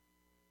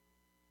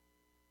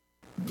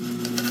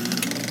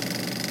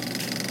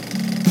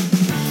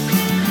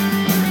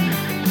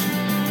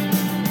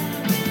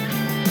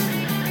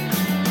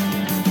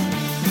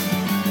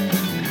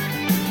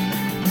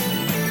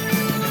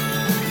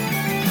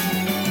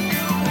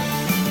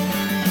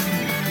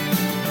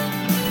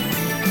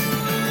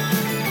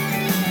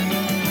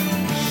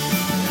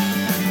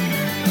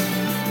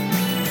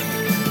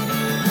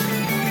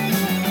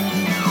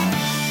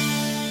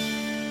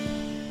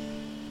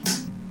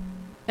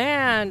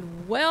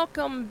And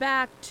welcome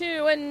back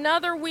to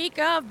another week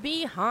of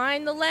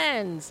Behind the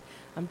Lens.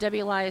 I'm Debbie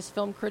Elias,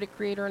 film critic,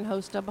 creator, and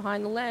host of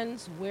Behind the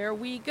Lens, where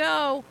we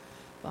go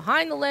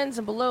behind the lens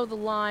and below the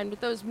line with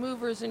those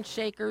movers and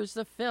shakers,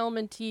 the film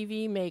and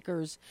TV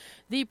makers,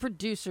 the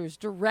producers,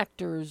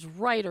 directors,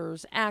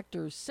 writers,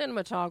 actors,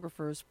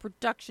 cinematographers,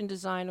 production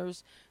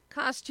designers,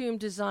 costume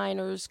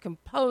designers,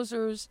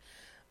 composers,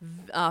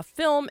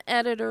 film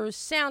editors,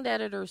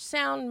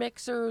 sound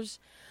mixers,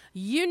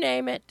 you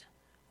name it,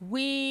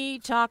 we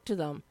talk to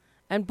them.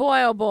 And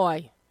boy, oh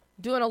boy,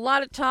 doing a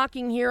lot of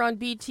talking here on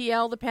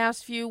BTL the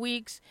past few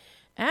weeks,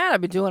 and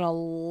I've been doing a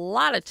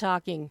lot of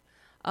talking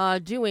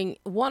doing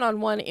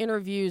one-on-one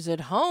interviews at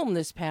home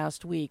this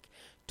past week.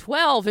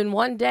 12 in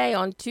one day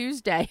on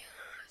Tuesday,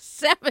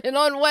 7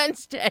 on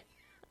Wednesday.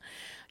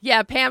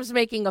 Yeah, Pam's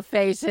making a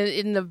face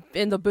in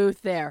the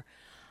booth there.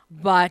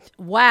 But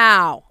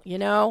wow, you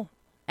know,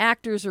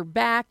 actors are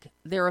back.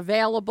 They're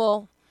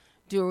available,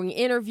 doing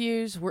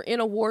interviews. We're in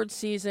award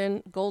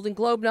season. Golden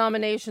Globe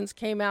nominations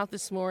came out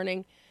this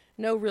morning.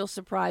 No real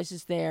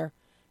surprises there.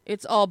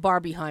 It's all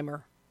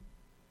Barbieheimer.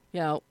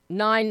 You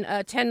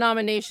know, 10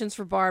 nominations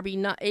for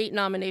Barbie, 8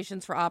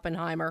 nominations for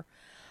Oppenheimer.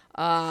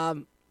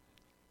 The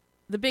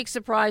big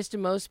surprise to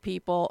most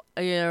people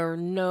are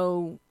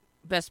no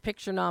Best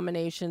Picture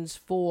nominations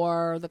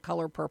for The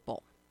Color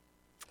Purple.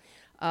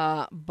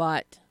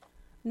 But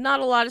not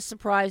a lot of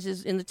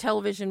surprises in the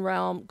television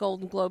realm.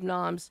 Golden Globe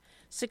noms.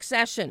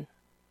 Succession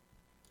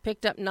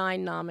picked up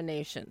 9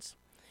 nominations.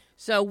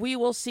 So we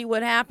will see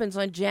what happens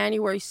on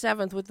January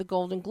 7th with the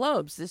Golden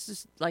Globes. This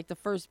is like the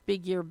first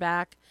big year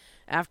back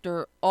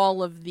after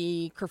all of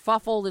the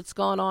kerfuffle that's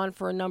gone on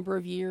for a number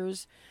of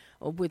years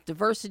with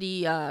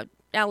diversity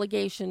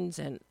allegations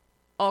and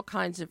all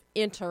kinds of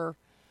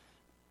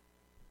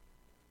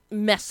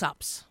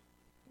mess-ups.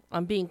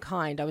 I'm being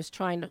kind. I was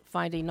trying to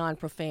find a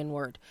non-profane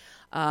word.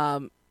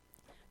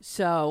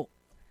 So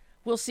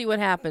we'll see what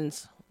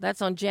happens.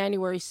 That's on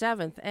January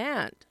 7th.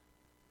 And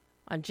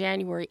on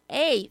January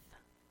 8th,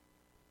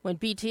 when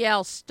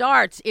BTL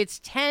starts its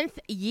 10th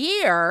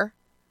year,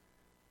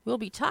 we'll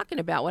be talking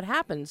about what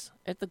happened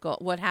at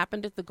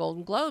the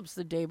Golden Globes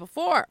the day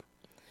before.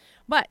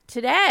 But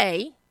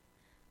today,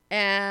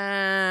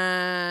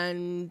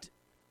 and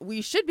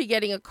we should be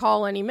getting a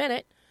call any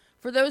minute.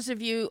 For those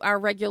of you, our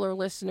regular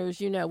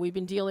listeners, you know we've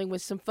been dealing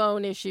with some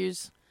phone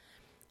issues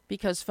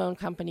because phone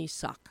companies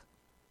suck.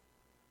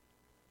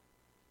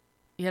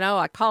 You know,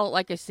 I call it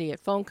like I see it.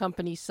 Phone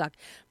companies suck.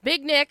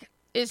 Big Nick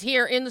is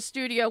here in the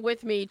studio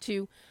with me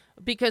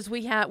because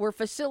we're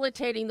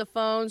facilitating the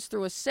phones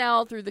through a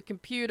cell, through the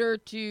computer,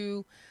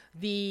 to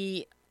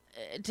the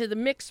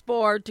mix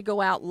board to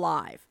go out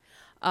live.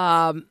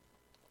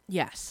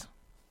 Yes,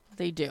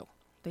 they do.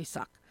 They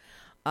suck.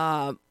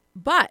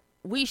 But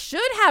we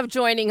should have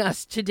joining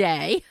us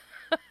today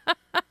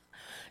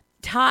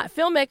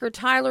filmmaker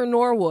TYLOR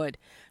Norwood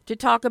to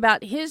talk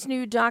about his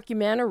new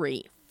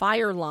documentary,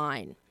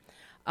 FIRELINE.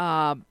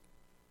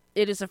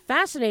 It is a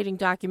fascinating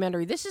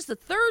documentary. This is the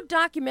third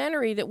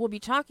documentary that we'll be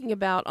talking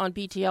about on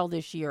BTL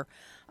this year.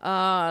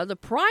 The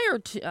prior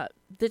to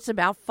that's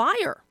about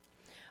fire.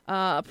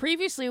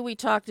 Previously, we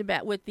talked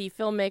about with the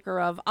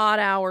filmmaker of Odd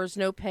Hours,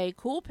 No Pay,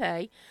 Cool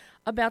Pay,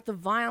 about the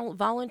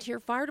volunteer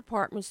fire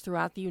departments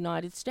throughout the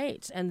United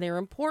States and their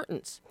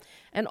importance.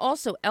 And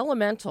also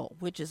Elemental,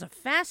 which is a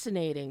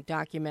fascinating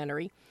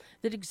documentary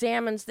that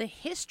examines the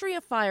history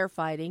of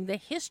firefighting, the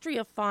history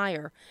of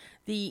fire,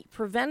 the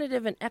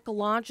preventative and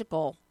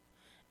ecological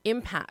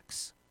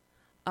impacts.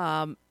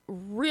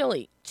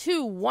 Really,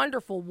 2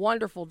 wonderful,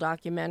 wonderful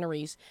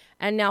documentaries.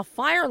 And now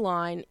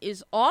FIRELINE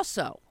is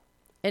also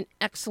an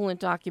excellent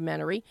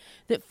documentary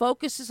that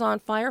focuses on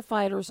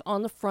firefighters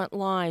on the front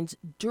lines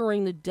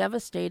during the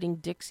devastating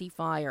Dixie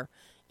Fire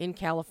in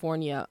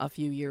California a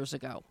few years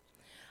ago.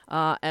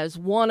 As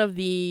one of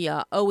the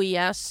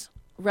OES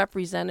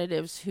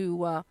representatives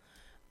who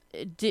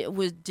did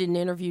an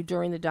interview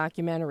during the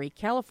documentary,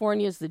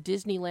 California is the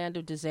Disneyland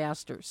of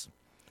disasters.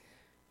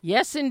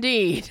 Yes,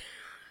 indeed.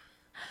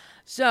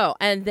 So,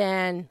 and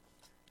then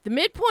the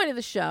midpoint of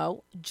the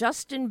show,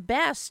 Justin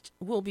Best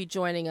will be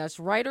joining us,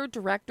 writer,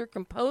 director,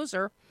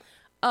 composer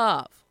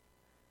of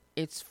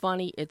It's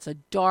Funny, It's a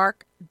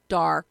Dark,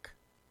 Dark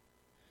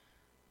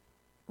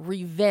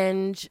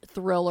revenge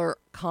thriller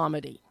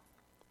comedy.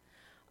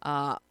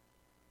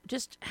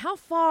 Just how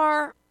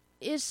far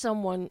is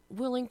someone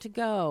willing to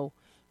go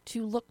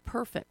to look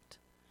perfect,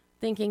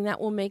 thinking that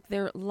will make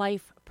their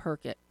life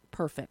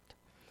perfect?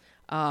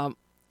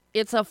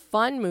 It's a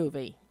fun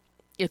movie.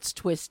 It's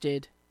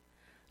twisted.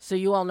 So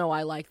you all know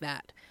I like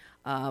that.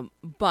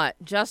 But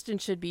Justin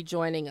should be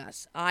joining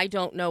us. I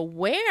don't know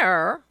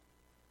where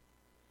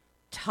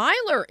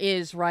TYLOR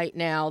is right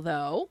now,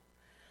 though.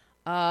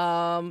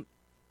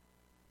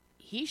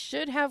 He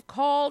should have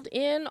called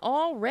in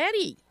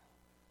already.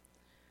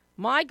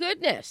 My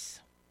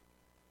goodness.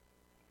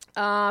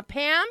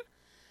 Pam,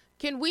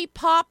 can we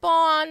pop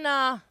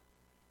on...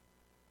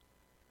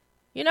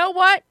 you know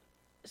what?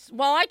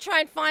 While I try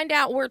and find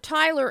out where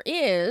TYLOR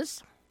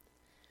is...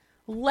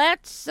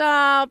 let's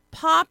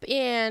pop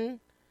in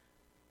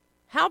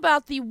How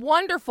about the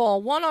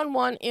wonderful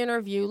one-on-one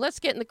interview? Let's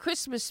get in the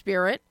Christmas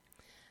spirit.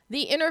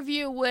 The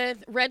interview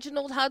with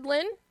Reginald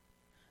Hudlin,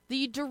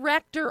 the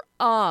director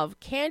of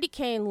Candy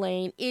Cane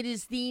Lane. It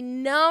is the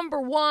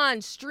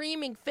 #1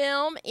 streaming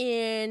film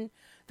in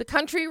the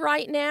country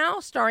right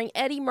now, starring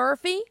Eddie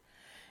Murphy.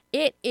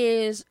 It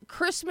is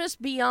Christmas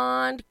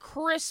Beyond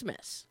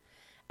Christmas,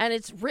 and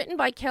it's written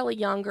by Kelly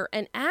Younger,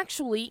 and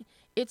actually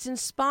it's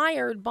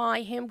inspired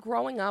by him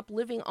growing up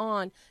living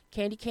on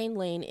Candy Cane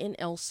Lane in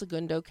El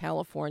Segundo,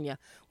 California,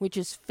 which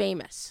is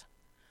famous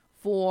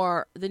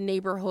for the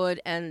neighborhood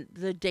and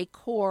the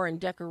decor and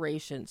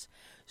decorations.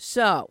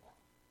 So,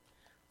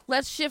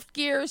 let's shift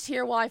gears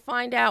here while I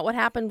find out what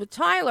happened with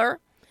Tyler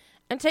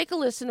and take a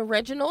listen to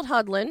Reginald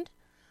Hudlin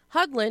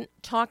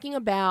talking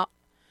about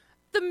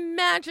the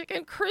magic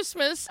and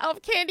Christmas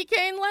of Candy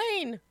Cane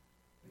Lane.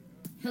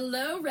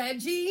 Hello,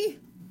 Reggie.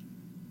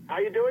 How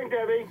you doing,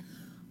 Debbie?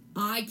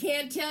 I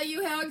can't tell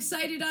you how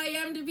excited I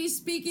am to be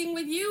speaking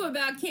with you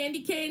about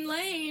Candy Cane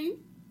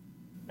Lane.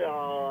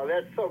 Oh,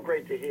 that's so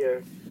great to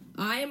hear.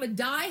 I am a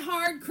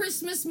die-hard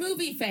Christmas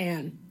movie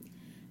fan,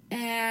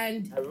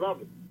 and I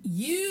love it.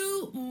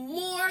 You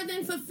more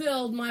than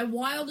fulfilled my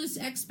wildest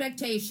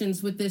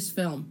expectations with this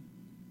film.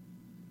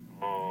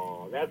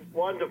 Oh, that's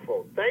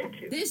wonderful.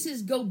 Thank you. This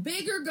is go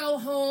big or go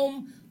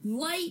home,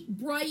 light,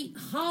 bright,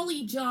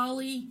 holly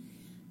jolly.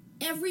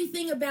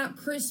 Everything about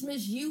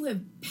Christmas you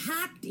have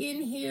packed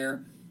in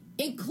here,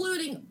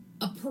 including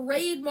a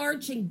parade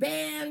marching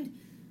band,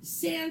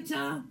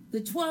 Santa, the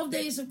 12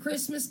 days of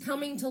Christmas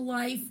coming to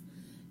life.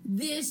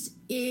 This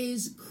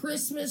is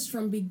Christmas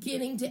from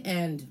beginning to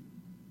end.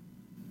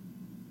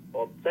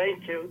 Well,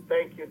 thank you.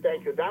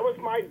 That was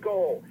my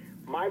goal.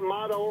 My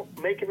motto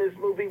making this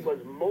movie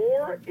was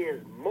more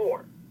is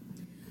more.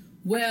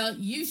 Well,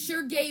 you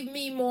sure gave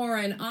me more,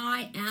 and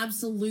I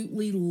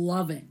absolutely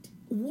love it.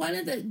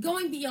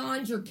 Going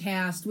beyond your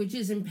cast, which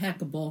is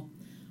impeccable,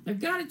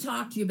 I've got to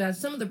talk to you about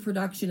some of the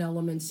production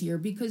elements here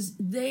because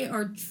they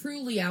are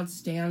truly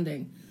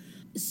outstanding.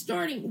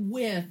 Starting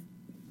with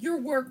your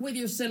work with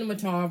your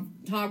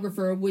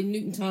cinematographer, with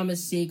Newton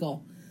Thomas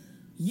Siegel.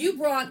 You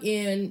brought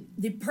in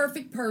the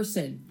perfect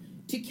person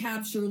to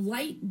capture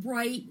light,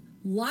 bright,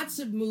 lots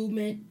of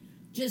movement.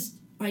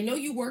 I know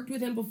you worked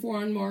with him before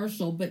on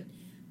Marshall, but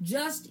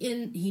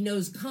he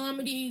knows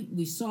comedy.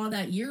 We saw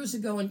that years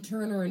ago in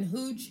Turner and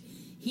Hooch.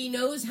 He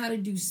knows how to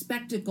do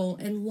spectacle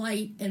and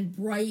light and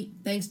bright,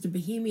 thanks to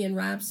Bohemian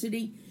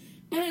Rhapsody,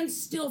 and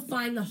still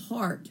find the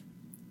heart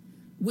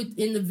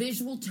within the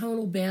visual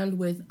tonal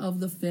bandwidth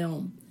of the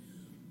film.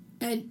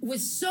 And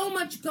with so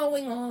much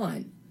going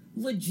on,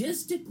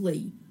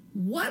 logistically,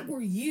 what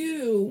were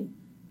you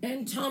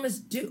and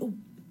Thomas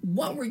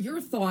what were your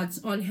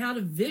thoughts on how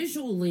to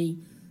visually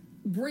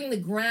bring the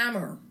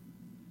grammar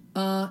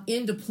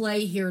into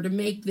play here to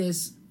make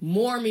this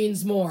more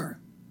means more?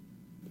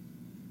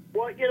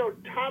 Well,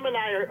 Tom and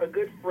I are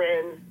good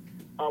friends.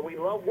 We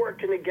love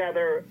working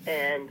together,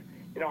 and,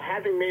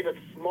 having made a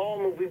small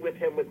movie with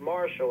him with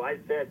Marshall, I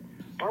said,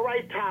 all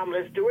right, Tom,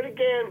 let's do it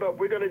again, but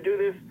we're going to do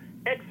this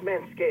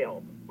X-Men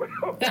scale.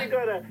 we're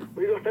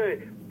gonna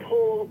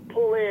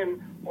pull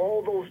in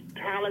all those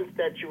talents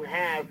that you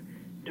have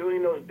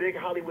doing those big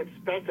Hollywood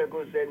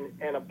spectacles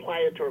and apply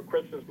it to a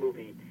Christmas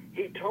movie.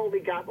 He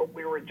totally got what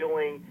we were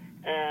doing,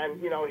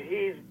 and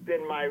he's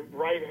been my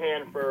right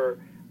hand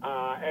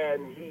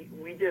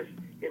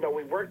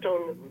we worked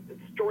on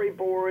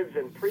storyboards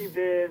and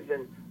previs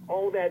and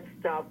all that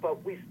stuff,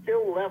 but we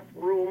still left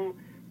room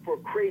for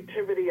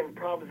creativity and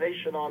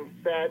improvisation on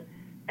set,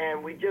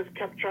 and we just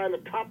kept trying to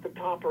top the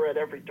topper at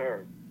every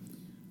turn.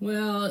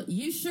 Well,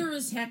 you sure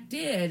as heck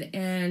did,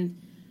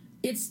 and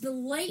it's the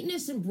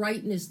lightness and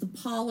brightness, the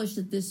polish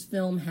that this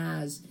film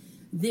has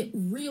that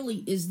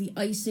really is the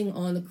icing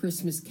on the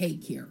Christmas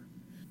cake here.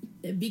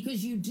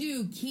 Because you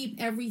do keep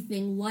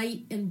everything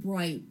light and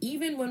bright,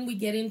 even when we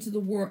get into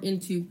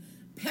into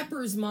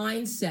Pepper's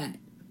mindset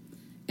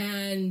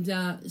and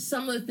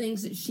some of the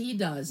things that she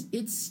does.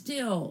 It's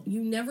still,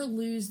 you never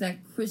lose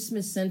that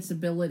Christmas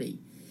sensibility,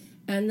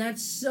 and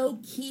that's so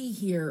key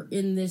here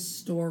in this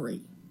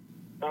story.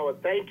 Oh, well,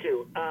 thank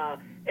you.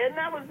 And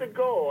that was the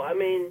goal. I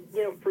mean,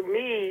 for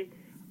me,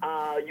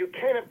 you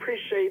can't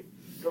appreciate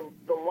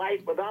the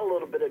light without a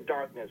little bit of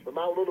darkness,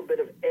 without a little bit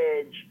of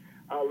edge,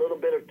 a little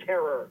bit of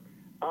terror.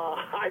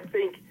 I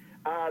think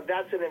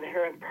that's an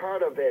inherent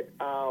part of it.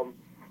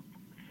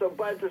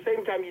 But at the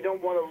same time, you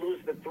don't want to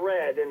lose the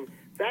thread. And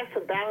that's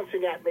the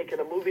balancing act making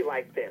a movie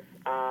like this,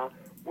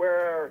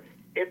 where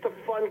it's a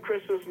fun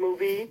Christmas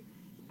movie,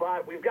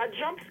 but we've got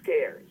jump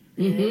scares.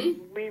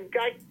 Mm-hmm. We've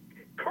got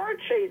car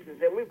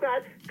chases, and we've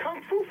got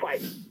kung fu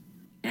fights.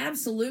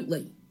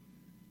 Absolutely.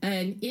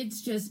 And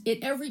it's just, at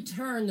every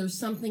turn, there's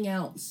something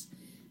else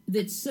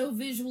that's so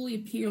visually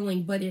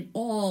appealing, but it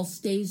all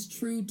stays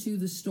true to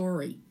the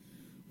story,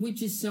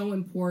 which is so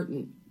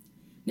important.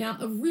 Now,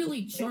 a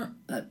really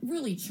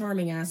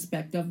charming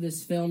aspect of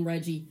this film,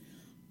 Reggie,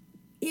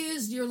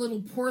 is your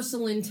little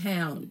porcelain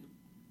town.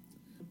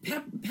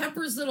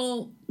 Pepper's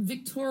little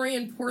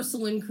Victorian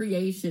porcelain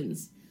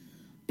creations.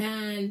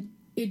 And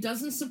it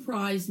doesn't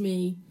surprise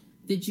me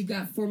that you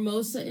got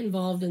Formosa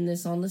involved in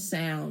this on the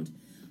sound.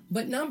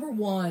 But number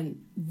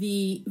one,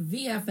 the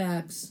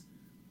VFX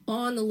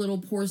on the little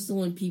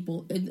porcelain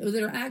people,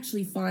 they're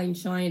actually fine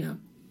china.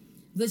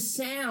 The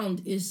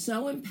sound is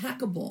so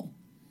impeccable.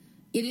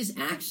 It is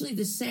actually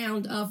the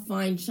sound of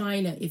fine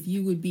china if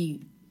you would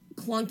be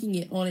clunking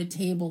it on a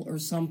table or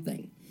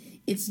something.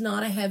 It's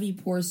not a heavy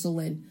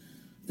porcelain.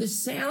 The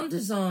sound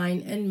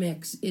design and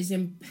mix is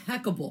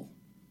impeccable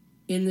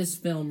in this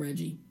film,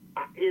 Reggie.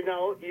 You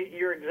know,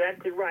 you're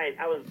exactly right.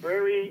 I was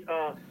very,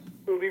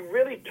 we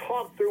really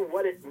talked through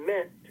what it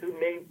meant to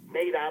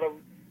made out of,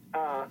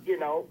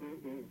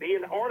 be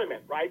an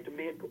ornament, right? To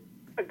be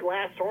a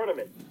glass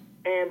ornament.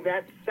 And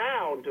that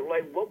sound,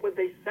 like, what would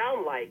they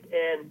sound like?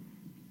 And,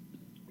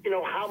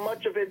 how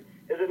much of it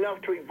is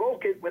enough to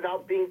evoke it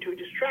without being too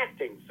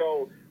distracting.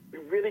 So we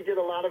really did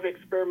a lot of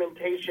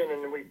experimentation,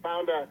 and we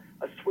found a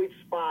sweet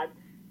spot.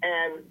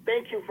 And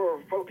thank you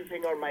for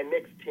focusing on my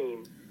mix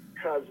team,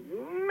 because,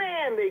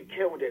 man, they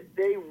killed it.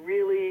 They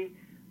really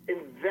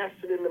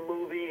invested in the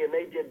movie, and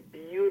they did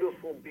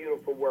beautiful,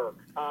 beautiful work.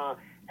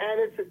 And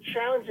it's a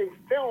challenging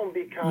film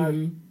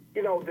because,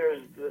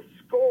 there's the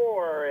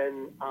score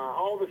and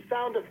all the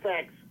sound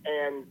effects,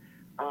 and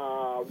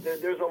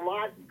there's a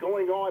lot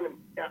going on in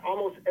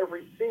almost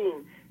every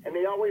scene, and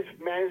they always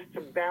managed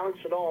to balance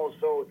it all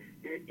so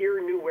your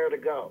ear knew where to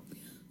go.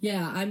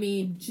 Yeah, I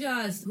mean,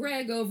 just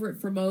Greg over at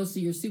Formosa,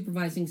 your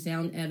supervising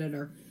sound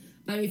editor.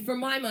 I mean, for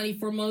my money,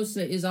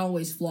 Formosa is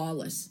always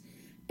flawless.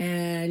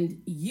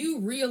 And you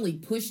really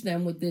push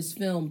them with this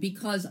film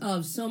because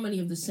of so many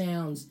of the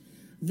sounds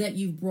that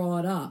you've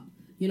brought up,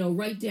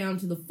 right down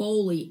to the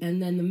Foley,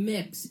 and then the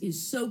mix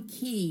is so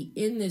key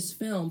in this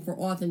film for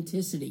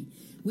authenticity.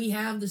 We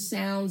have the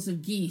sounds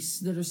of geese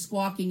that are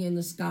squawking in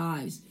the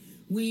skies.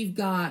 We've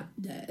got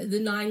the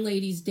 9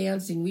 ladies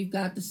dancing. We've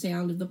got the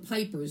sound of the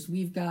pipers.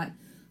 We've got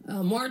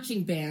a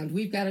marching band.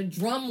 We've got a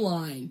drum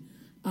line.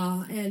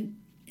 And,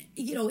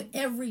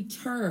 every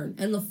turn.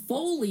 And the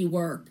Foley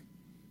work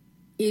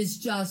is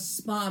just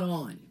spot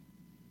on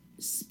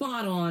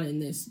in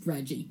this,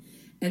 Reggie.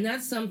 And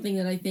that's something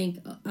that I think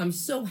I'm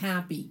so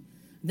happy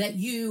that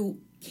you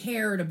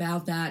cared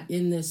about that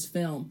in this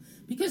film,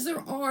 because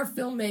there are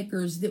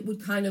filmmakers that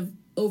would kind of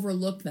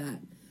overlook that,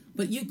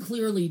 but you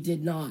clearly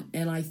did not,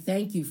 and I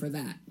thank you for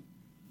that.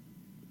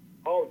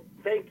 Oh,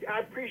 thank you. I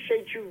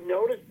appreciate you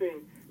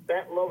noticing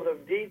that level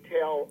of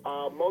detail.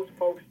 Most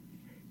folks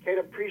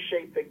can't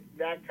appreciate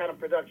that kind of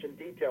production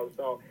detail,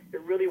 so it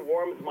really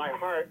warms my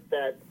heart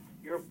that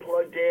you're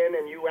plugged in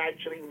and you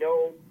actually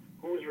know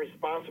who's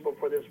responsible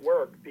for this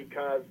work,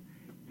 because,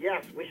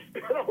 yes, we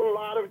spent a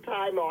lot of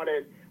time on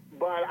it,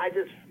 but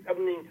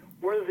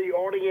whether the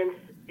audience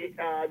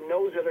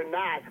knows it or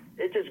not,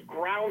 it just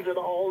grounds it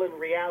all in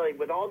reality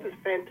with all this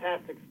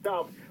fantastic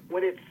stuff.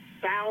 When it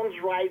sounds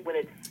right, when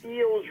it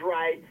feels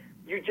right,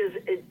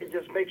 it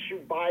just makes you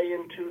buy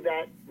into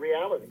that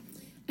reality.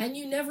 And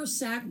you never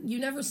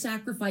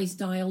sacrifice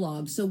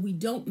dialogue, so we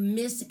don't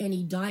miss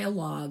any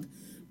dialogue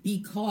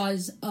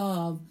because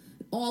of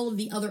all of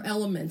the other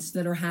elements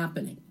that are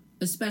happening,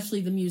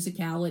 especially the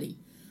musicality.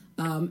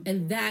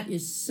 And that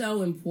is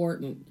so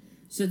important.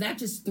 So that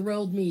just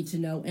thrilled me to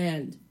no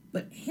end.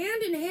 But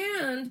hand in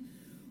hand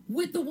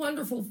with the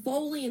wonderful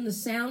Foley and the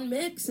sound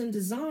mix and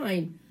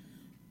design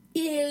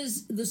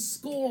is the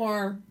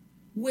score,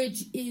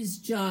 which is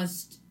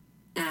just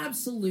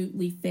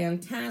absolutely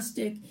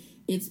fantastic.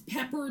 It's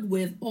peppered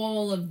with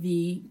all of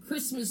the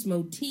Christmas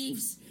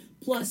motifs,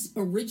 plus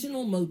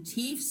original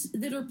motifs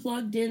that are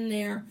plugged in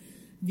there.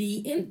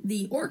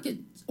 The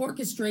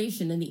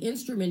orchestration and the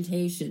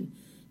instrumentation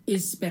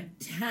is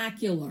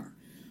spectacular.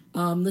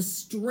 The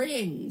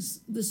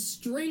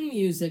string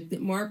music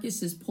that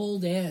Marcus has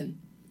pulled in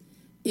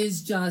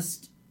is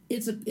just,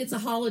 it's a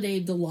holiday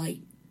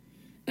delight.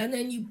 And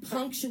then you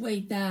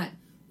punctuate that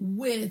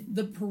with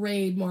the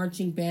parade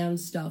marching band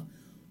stuff.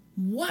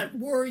 What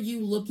were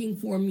you looking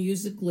for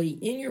musically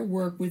in your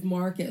work with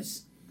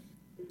Marcus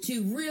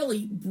to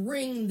really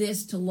bring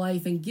this to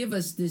life and give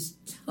us this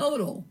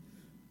total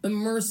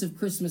immersive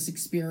Christmas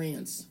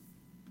experience?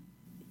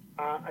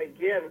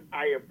 Again,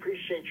 I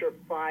appreciate your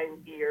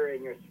fine ear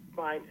and your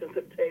fine sense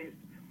of taste.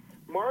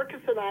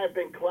 Marcus and I have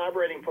been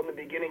collaborating from the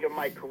beginning of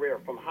my career,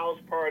 from House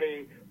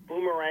Party,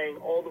 Boomerang,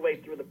 all the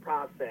way through the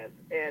process.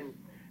 And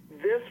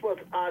this was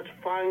us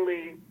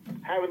finally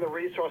having the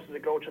resources to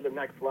go to the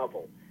next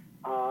level.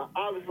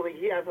 Obviously,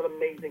 he has an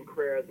amazing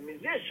career as a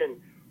musician,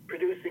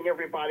 producing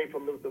everybody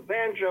from Luther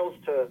Vandross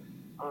to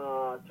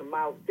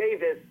Miles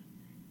Davis.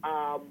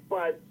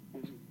 But,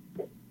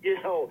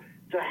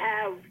 to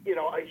have,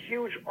 a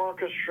huge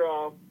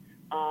orchestra,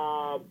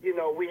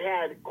 we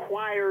had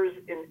choirs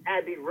in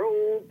Abbey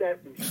Road that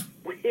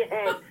we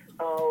had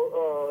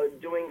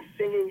doing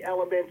singing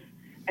elements,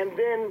 and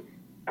then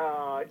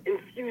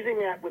infusing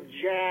that with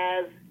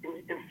jazz,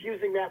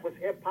 infusing that with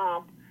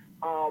hip-hop,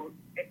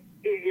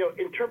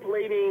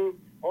 interpolating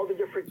all the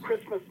different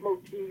Christmas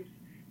motifs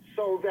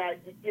so that,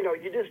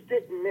 you just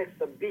didn't miss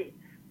a beat.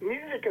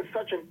 Music is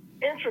such an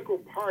integral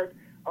part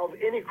of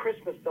any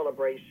Christmas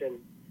celebration.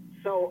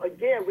 So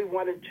again, we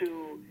wanted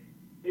to,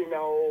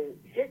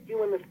 hit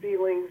you in the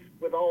feelings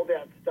with all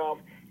that stuff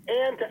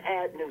and to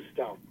add new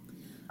stuff.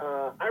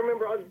 I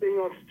remember us being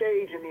on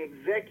stage and the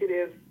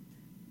executives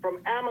from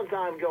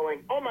Amazon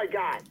going, "Oh my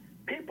God,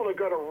 people are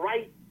going to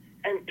write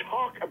and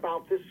talk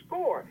about this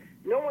score.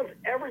 No one's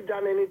ever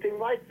done anything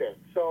like this."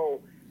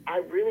 So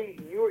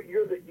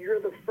you're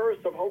the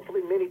first of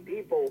hopefully many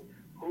people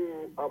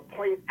who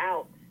point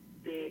out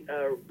the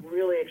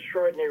really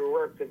extraordinary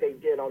work that they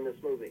did on this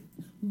movie.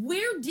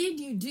 Where did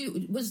you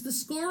do? Was the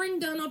scoring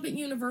done up at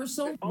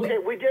Universal? Okay,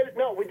 we did it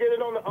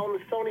on the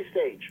Sony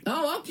stage.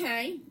 Oh,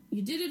 okay.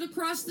 You did it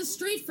across the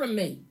street from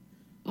me.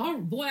 Oh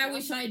boy, I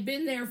wish I had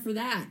been there for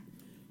that.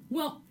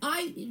 Well,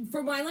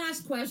 for my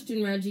last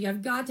question, Reggie,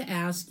 I've got to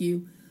ask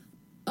you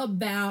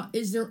about: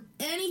 is there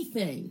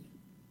anything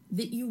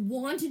that you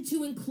wanted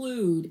to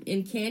include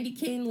in Candy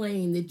Cane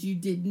Lane that you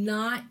did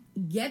not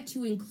get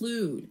to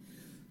include?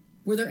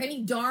 Were there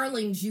any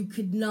darlings you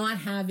could not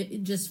have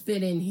it just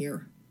fit in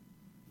here?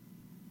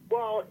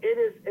 Well, it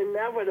is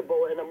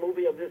inevitable in a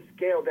movie of this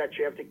scale that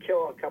you have to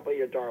kill a couple of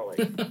your darlings.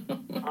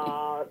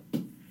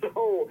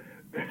 So,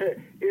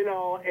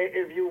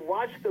 if you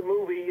watch the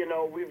movie,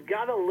 we've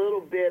got a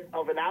little bit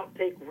of an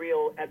outtake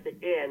reel at the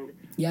end,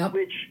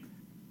 which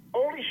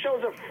only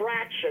shows a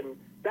fraction.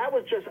 That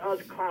was just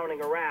us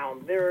clowning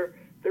around. There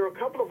are a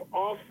couple of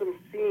awesome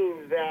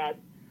scenes that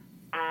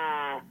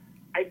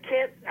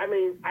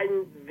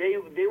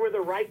they were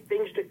the right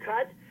things to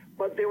cut,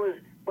 but the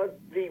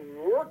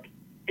work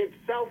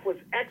itself was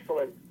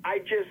excellent.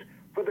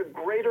 For the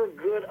greater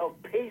good of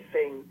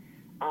pacing,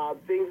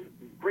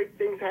 great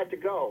things had to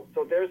go.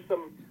 So there's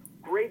some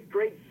great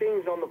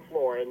scenes on the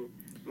floor, and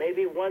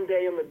maybe one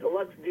day in the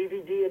deluxe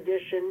DVD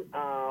edition,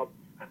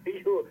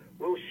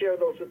 we'll share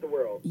those with the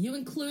world. You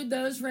include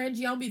those,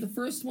 Reggie? I'll be the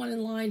first one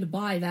in line to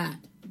buy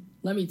that.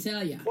 Let me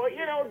tell you. Well,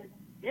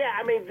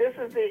 this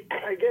is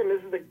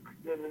the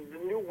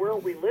new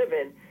world we live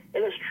in.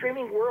 In a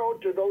streaming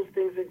world, do those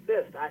things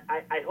exist?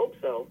 I hope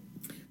so.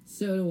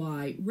 So do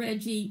I.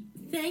 Reggie,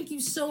 thank you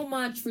so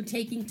much for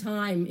taking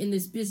time in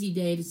this busy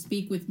day to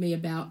speak with me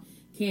about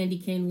Candy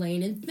Cane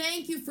Lane, and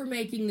thank you for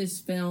making this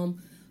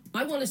film.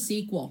 I want a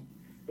sequel.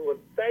 Well,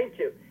 thank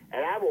you,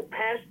 and I will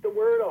pass the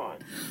word on.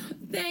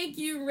 Thank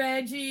you,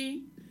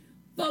 Reggie.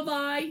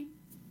 Bye-bye.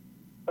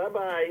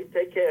 Bye-bye.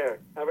 Take care.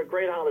 Have a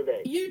great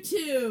holiday. You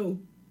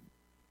too.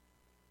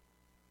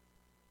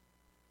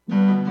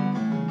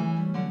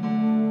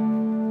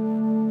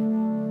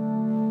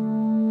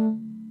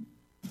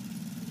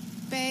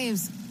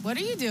 Babes, what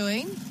are you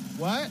doing?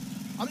 What?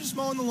 I'm just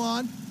mowing the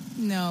lawn.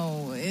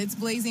 No, it's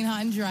blazing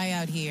hot and dry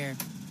out here.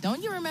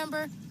 Don't you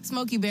remember?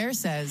 Smokey Bear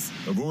says,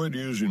 avoid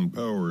using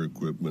power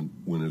equipment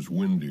when it's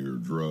windy or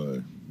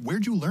dry.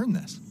 Where'd you learn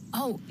this?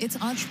 Oh, it's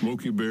on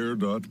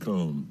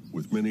SmokeyBear.com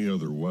with many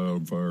other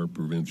wildfire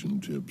prevention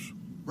tips.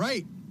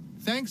 Right.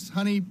 Thanks,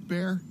 honey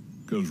bear.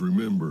 Because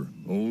remember,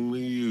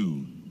 only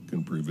you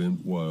can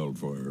prevent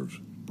wildfires.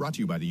 Brought to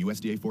you by the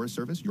USDA Forest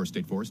Service, your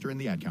state forester, and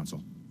the Ad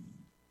Council.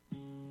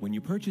 When you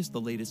purchase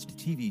the latest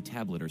TV,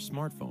 tablet, or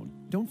smartphone,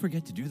 don't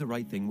forget to do the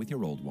right thing with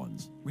your old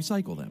ones.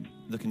 Recycle them.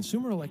 The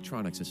Consumer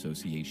Electronics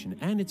Association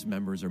and its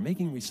members are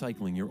making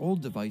recycling your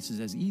old devices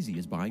as easy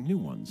as buying new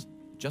ones.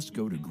 Just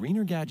go to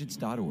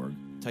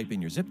greenergadgets.org, type in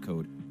your zip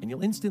code, and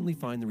you'll instantly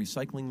find the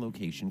recycling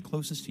location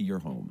closest to your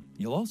home.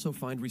 You'll also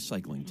find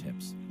recycling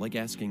tips, like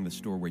asking the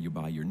store where you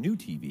buy your new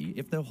TV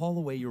if they'll haul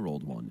away your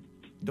old one.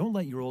 Don't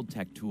let your old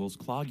tech tools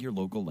clog your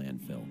local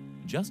landfill.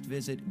 Just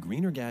visit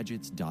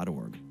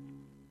greenergadgets.org.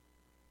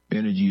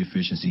 Energy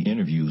efficiency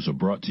interviews are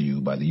brought to you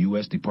by the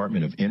U.S.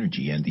 Department of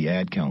Energy and the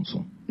Ad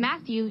Council.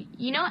 Matthew,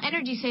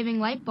 energy-saving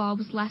light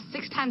bulbs last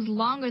 6 times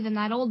longer than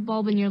that old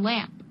bulb in your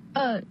lamp.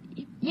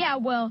 Yeah,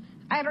 well,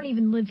 I don't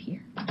even live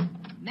here.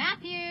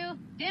 Matthew,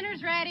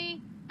 dinner's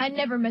ready. I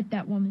never met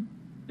that woman.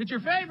 It's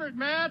your favorite,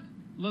 Matt.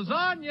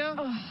 Lasagna.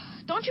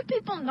 Don't you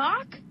people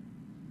knock?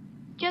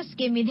 Just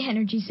give me the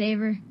energy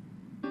saver.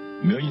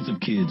 Millions of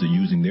kids are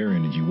using their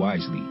energy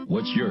wisely.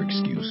 What's your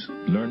excuse?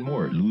 Learn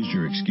more at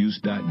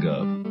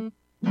loseyourexcuse.gov.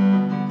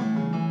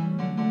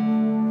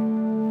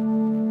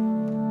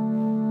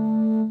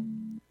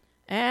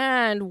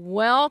 And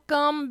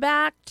welcome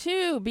back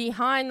to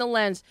Behind the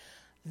Lens.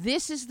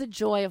 This is the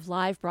joy of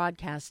live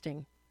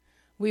broadcasting.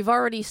 We've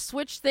already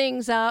switched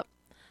things up.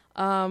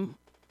 TYLOR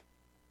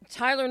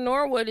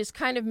Norwood is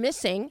kind of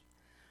missing.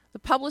 The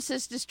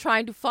publicist is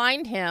trying to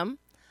find him.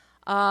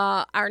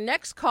 Our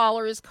next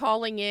caller is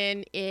calling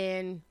in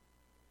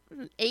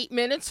 8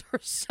 minutes or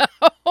so.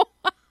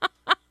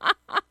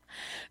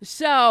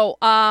 So,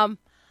 I'm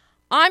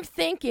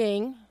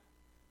thinking,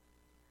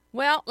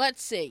 well,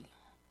 let's see.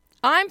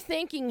 I'm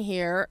thinking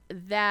here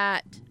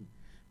that,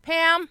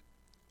 Pam,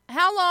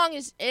 how long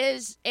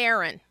is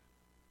Aaron?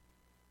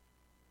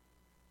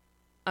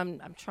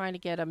 I'm trying to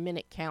get a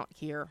minute count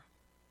here.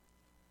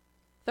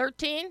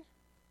 13?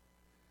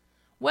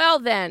 Well,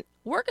 then,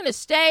 we're going to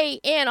stay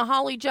in a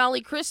holly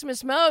jolly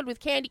Christmas mode with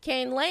Candy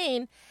Cane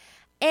Lane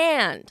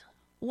and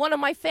one of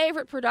my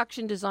favorite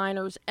production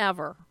designers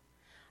ever.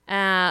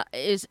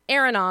 is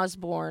Aaron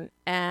Osborne,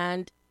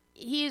 and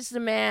he's the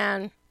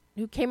man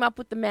who came up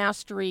with the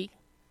mastery.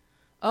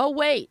 Oh,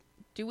 wait.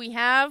 We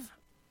might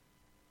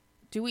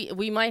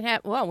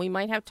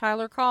have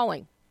Tyler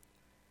calling.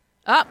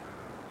 Up.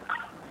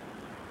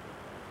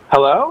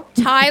 Hello?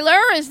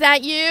 Tyler, is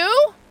that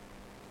you?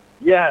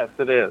 Yes,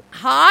 it is.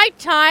 Hi,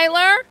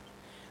 Tyler.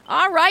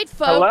 All right,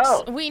 folks.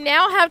 Hello. We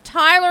now have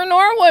Tyler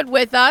Norwood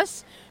with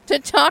us to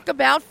talk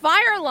about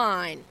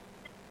FIRELINE.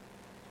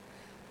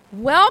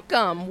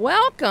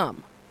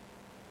 Welcome.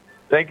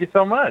 Thank you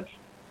so much.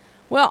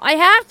 Well, I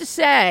have to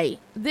say,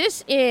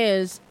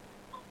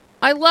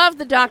 I love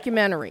the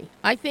documentary.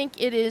 I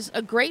think it is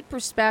a great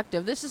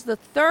perspective. This is the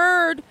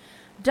third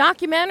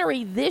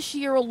documentary this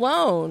year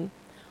alone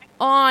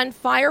on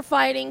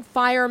firefighting,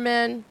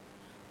 firemen.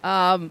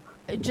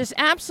 Just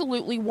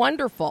absolutely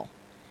wonderful.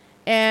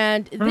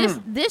 And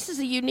this is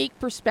a unique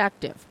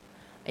perspective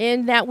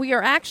in that we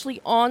are actually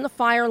on the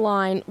fire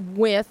line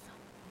with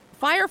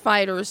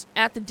firefighters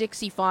at the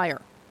Dixie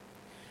Fire.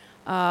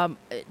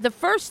 The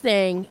first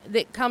thing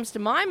that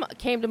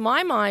came to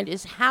my mind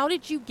is, how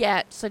did you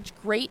get such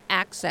great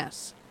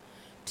access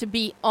to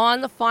be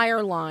on the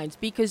fire lines?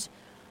 Because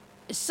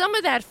some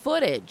of that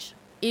footage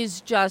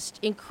is just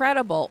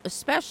incredible,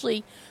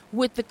 especially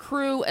with the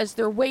crew as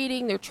they're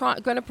waiting. They're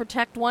going to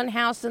protect one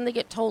house, then they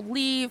get told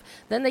leave,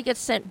 then they get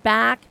sent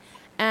back,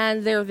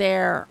 and they're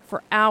there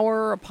for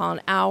hour upon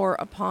hour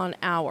upon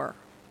hour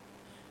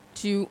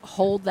to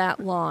hold that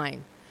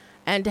line.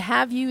 And to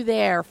have you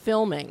there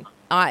filming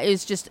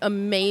is just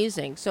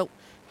amazing. So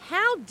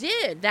how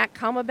did that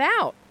come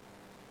about?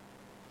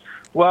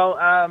 Well,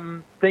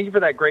 thank you for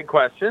that great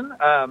question.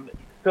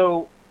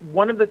 So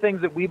one of the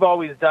things that we've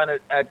always done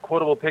at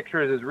Quotable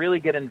Pictures is really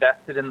get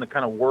invested in the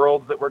kind of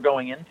worlds that we're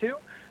going into.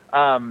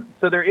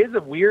 So there is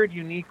a weird,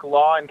 unique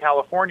law in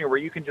California where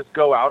you can just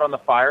go out on the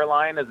fire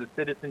line as a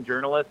citizen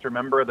journalist or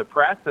member of the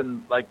press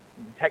and, like,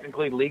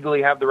 technically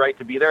legally have the right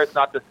to be there. It's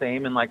not the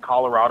same in, like,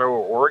 Colorado or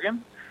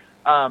Oregon.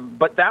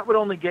 But that would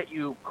only get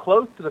you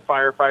close to the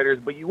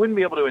firefighters, but you wouldn't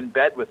be able to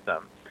embed with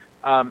them.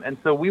 And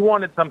so we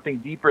wanted something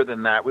deeper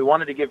than that. We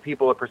wanted to give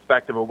people a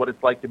perspective of what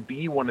it's like to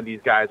be one of these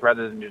guys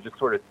rather than to just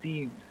sort of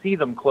see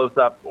them close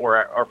up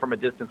or from a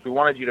distance. We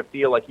wanted you to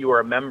feel like you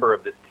were a member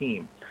of this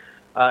team.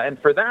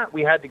 And for that,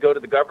 we had to go to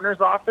the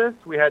governor's office,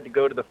 we had to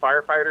go to the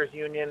firefighters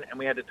union, and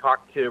we had to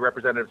talk to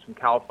representatives from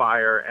CAL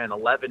FIRE and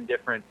 11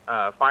 different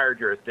fire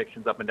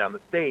jurisdictions up and down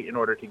the state in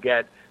order to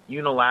get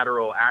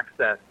unilateral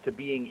access to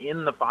being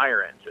in the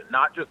fire engine,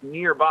 not just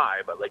nearby,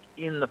 but like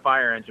in the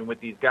fire engine with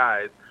these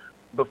guys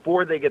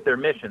before they get their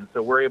mission.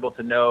 So we're able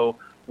to know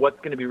what's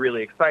going to be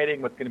really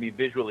exciting, what's going to be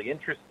visually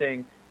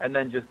interesting, and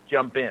then just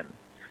jump in.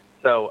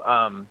 So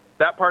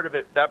that part of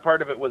it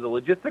was a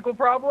logistical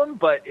problem,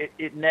 but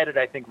it netted,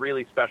 I think,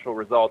 really special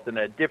results and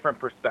a different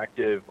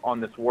perspective on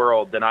this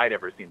world than I'd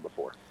ever seen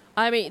before.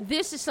 I mean,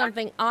 this is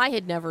something I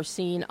had never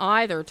seen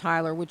either,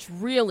 Tyler, which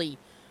really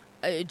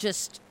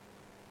that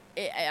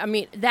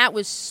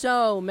was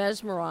so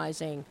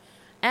mesmerizing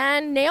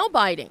and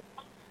nail-biting,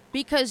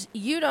 because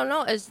you don't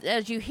know,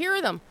 as you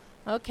hear them,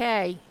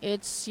 okay,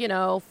 it's,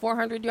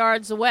 400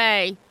 yards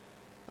away,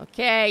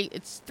 okay,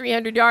 it's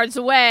 300 yards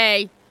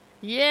away,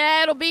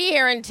 yeah, it'll be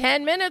here in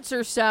 10 minutes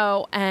or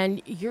so,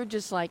 and you're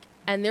just like,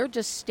 and they're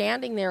just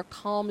standing there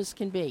calm as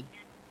can be,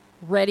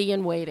 ready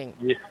and waiting.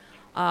 Yeah.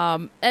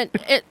 And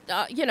it,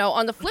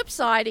 on the flip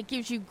side, it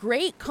gives you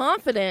great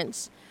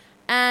confidence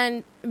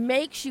and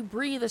makes you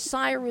breathe a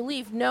sigh of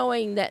relief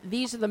knowing that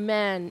these are the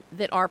men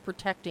that are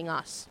protecting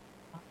us.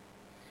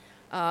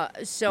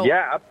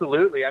 Yeah,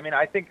 absolutely. I mean,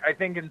 I think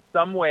in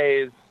some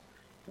ways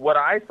what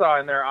I saw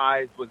in their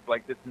eyes was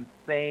like this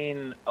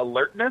insane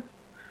alertness,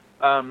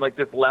 like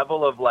this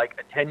level of like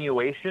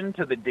attenuation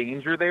to the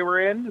danger they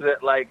were in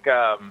that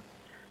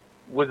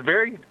was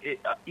very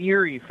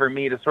eerie for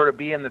me to sort of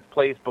be in this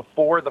place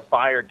before the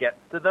fire gets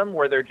to them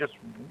where they're just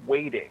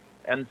waiting.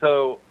 And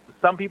so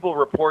some people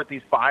report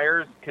these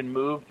fires can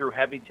move through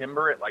heavy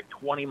timber at like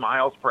 20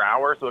 miles per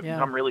hour, so it can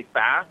come really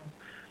fast.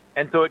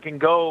 And so it can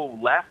go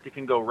left, it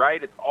can go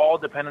right. It's all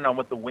dependent on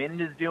what the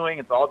wind is doing.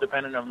 It's all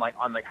dependent on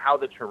how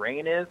the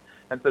terrain is.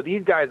 And so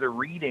these guys are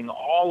reading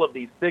all of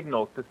these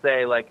signals to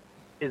say, like,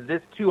 is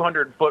this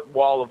 200-foot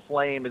wall of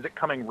flame, is it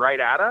coming right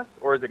at us,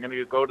 or is it going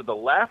to go to the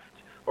left?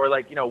 Or,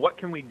 what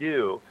can we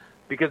do?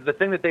 Because the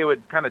thing that they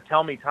would kind of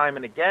tell me time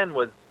and again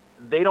was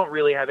they don't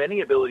really have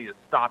any ability to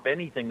stop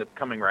anything that's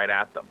coming right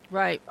at them.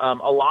 Right. A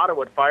lot of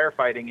what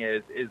firefighting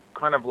is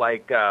kind of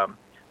like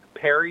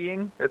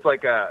parrying. It's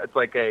like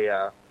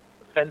a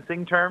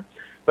fencing term.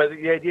 But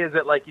the idea is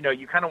that,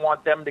 you kind of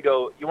want them to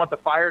go, you want the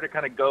fire to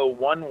kind of go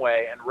one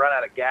way and run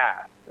out of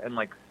gas, and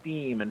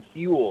steam and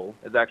fuel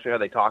is actually how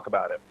they talk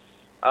about it.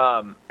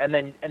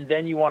 And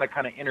then you want to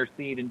kind of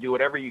intercede and do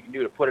whatever you can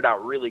do to put it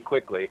out really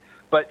quickly.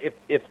 But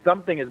if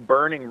something is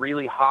burning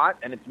really hot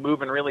and it's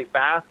moving really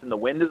fast and the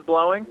wind is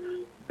blowing,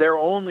 their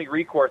only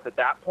recourse at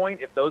that point,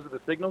 if those are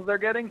the signals they're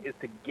getting, is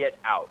to get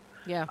out.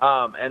 Yeah.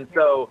 And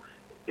so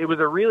it was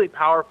a really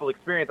powerful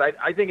experience.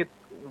 I think it's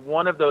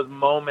one of those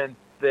moments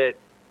that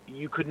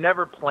you could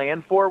never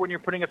plan for when you're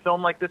putting a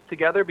film like this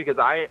together, because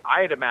I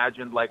had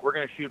imagined, like, we're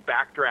going to shoot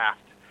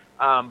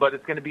backdraft, but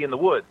it's going to be in the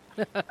woods.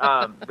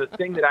 The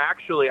thing that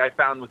I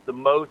found was the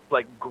most,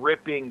 like,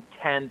 gripping,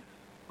 tense,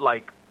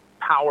 like,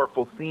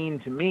 powerful scene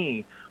to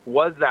me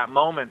was that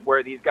moment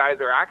where these guys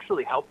are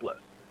actually helpless.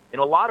 In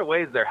a lot of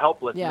ways, they're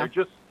helpless. Yeah. And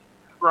they're just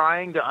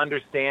trying to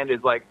understand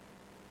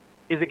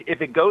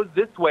if it goes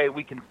this way,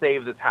 we can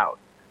save this house.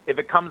 If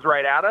it comes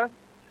right at us,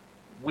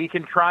 we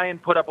can try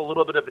and put up a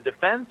little bit of a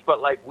defense,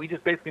 but, like, we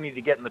just basically need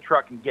to get in the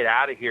truck and get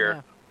out of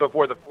here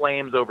before the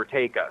flames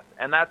overtake us.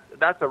 And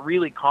that's a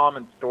really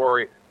common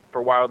story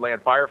for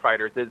wildland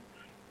firefighters, is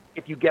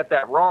if you get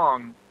that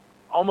wrong,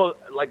 almost,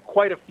 like,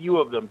 quite a few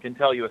of them can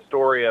tell you a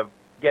story of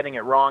getting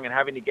it wrong and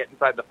having to get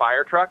inside the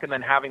fire truck and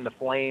then having the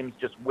flames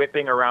just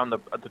whipping around the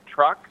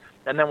truck.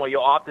 And then what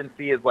you'll often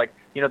see is, like,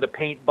 you know, the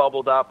paint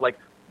bubbled up, like,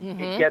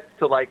 it gets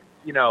to, like,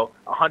 you know,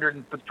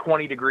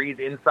 120 degrees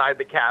inside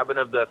the cabin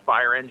of the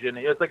fire engine.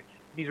 It's like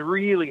these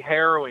really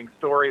harrowing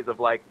stories of,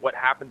 like, what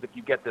happens if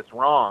you get this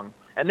wrong.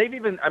 And they've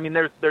even, I mean,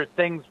 there's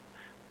things,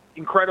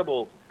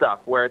 incredible stuff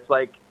where it's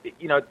like,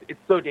 you know, it's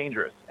so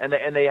dangerous. And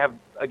they have,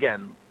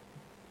 again,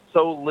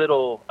 so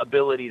little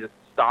ability to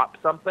stop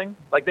something.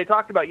 Like they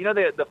talked about, you know,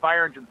 the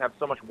fire engines have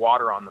so much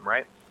water on them,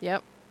 right?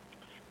 Yep.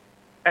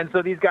 And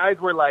so these guys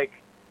were like,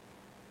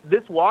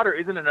 this water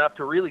isn't enough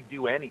to really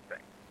do anything.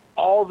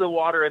 All the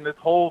water in this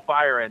whole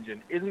fire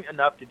engine isn't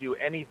enough to do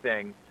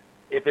anything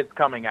if it's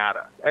coming at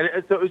us. And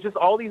so it was just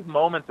all these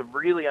moments of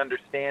really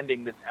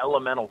understanding this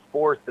elemental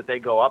force that they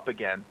go up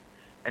against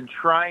and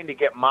trying to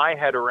get my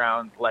head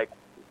around, like,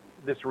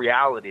 this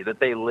reality that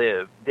they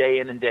live day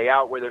in and day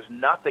out, where there's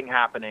nothing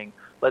happening,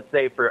 let's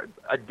say for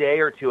a day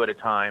or two at a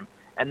time,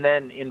 and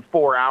then in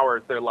 4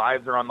 hours their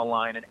lives are on the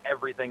line and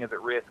everything is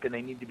at risk, and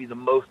they need to be the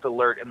most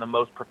alert and the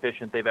most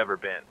proficient they've ever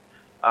been.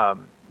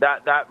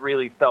 That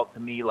really felt to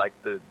me like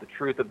the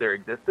truth of their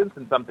existence,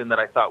 and something that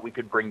I thought we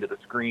could bring to the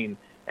screen.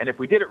 And if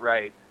we did it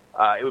right,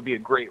 it would be a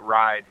great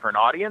ride for an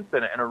audience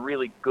and a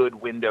really good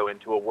window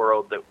into a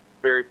world that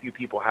very few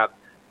people have,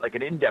 like,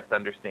 an in-depth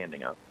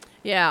understanding of.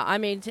 Yeah, I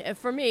mean,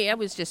 for me, it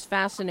was just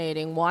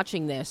fascinating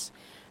watching this,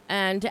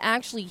 and to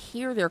actually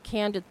hear their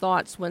candid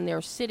thoughts when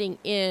they're sitting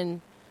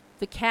in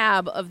the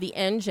cab of the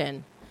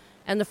engine,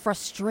 and the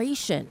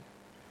frustration,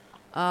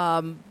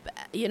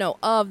 you know,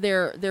 of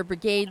their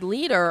brigade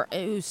leader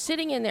who's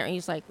sitting in there, and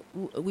he's like,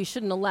 we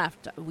shouldn't have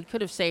left. We could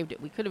have saved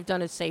it. We could have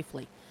done it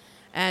safely.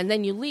 And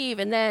then you leave,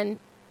 and then,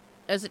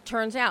 as it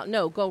turns out,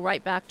 no, go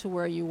right back to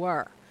where you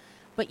were.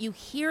 But you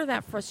hear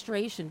that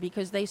frustration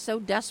because they so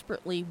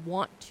desperately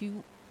want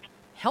to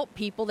help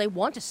people. They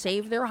want to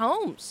save their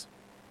homes.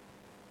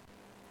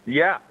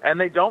 Yeah, and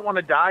they don't want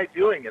to die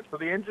doing it. So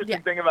the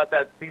interesting thing about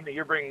that scene that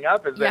you're bringing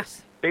up is that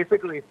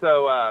basically,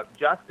 so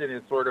Justin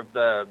is sort of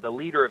the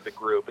leader of the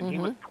group, and he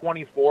was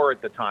 24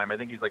 at the time. I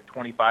think he's like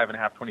 25 and a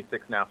half,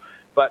 26 now.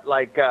 But,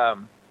 like,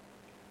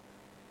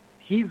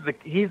 he's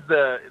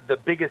the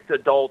biggest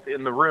adult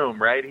in the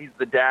room, right? He's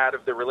the dad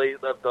of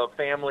the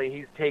family.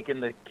 He's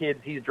taking the kids.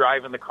 He's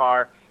driving the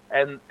car.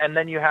 And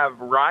then you have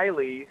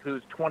Riley,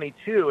 who's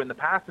 22 in the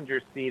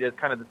passenger seat as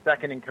kind of the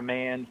second in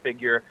command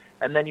figure.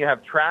 And then you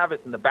have Travis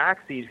in the back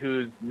seat,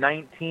 who's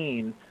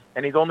 19,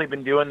 and he's only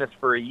been doing this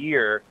for a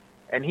year.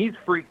 And he's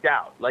freaked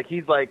out.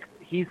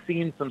 He's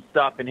seen some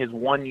stuff in his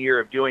 1 year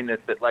of doing this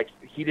that, like,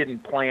 he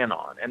didn't plan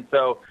on. And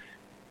so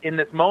in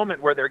this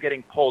moment where they're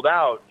getting pulled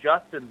out,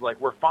 Justin's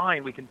like, we're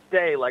fine, we can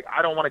stay. Like,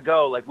 I don't want to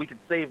go. Like, we can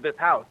save this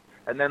house.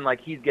 And then,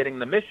 like, he's getting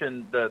the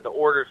mission, the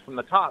orders from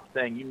the top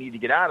saying, you need to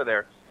get out of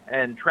there.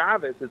 And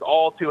Travis is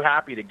all too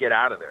happy to get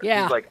out of there.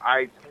 Yeah. He's like,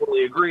 I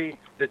totally agree.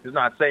 This is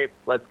not safe.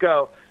 Let's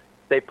go.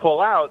 They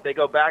pull out. They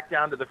go back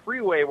down to the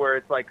freeway where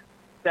it's, like,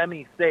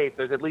 semi-safe.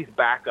 There's at least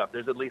backup.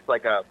 There's at least,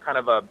 like, a kind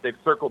of a, they've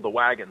circled the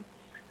wagons.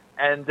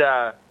 And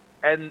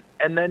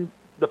then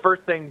the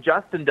first thing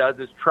Justin does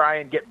is try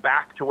and get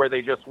back to where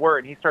they just were,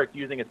 and he starts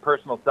using his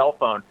personal cell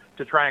phone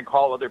to try and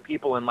call other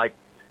people and, like,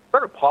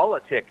 sort of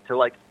politic to,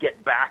 like,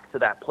 get back to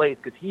that place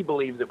because he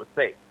believes it was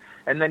safe.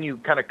 And then you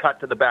kind of cut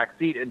to the back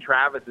seat, and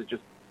Travis is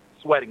just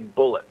sweating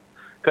bullets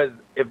because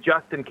if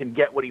Justin can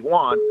get what he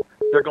wants,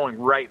 they're going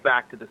right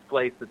back to this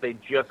place that they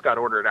just got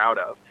ordered out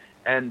of.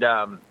 And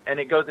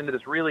it goes into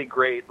this really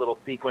great little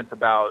sequence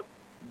about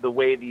the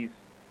way these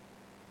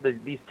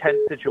tense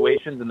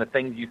situations and the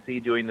things you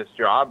see doing this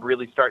job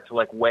really start to,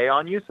 like, weigh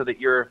on you so that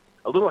you're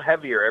a little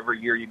heavier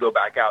every year you go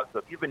back out. So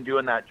if you've been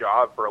doing that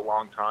job for a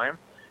long time,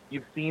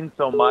 you've seen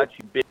so much.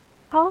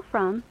 Call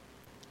from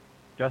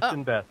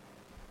Justin Beth.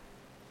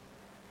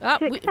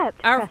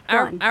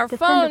 Our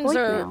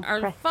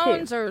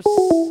phones are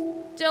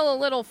still a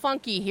little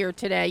funky here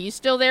today. You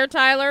still there,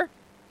 Tyler?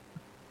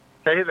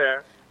 Hey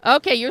there.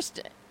 Okay,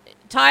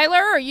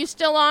 Tyler, are you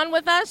still on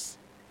with us?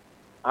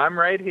 I'm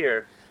right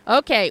here.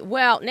 Okay,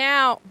 well,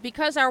 now,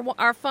 because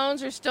our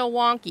phones are still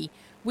wonky,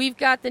 we've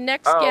got the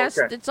next guest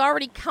that's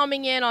already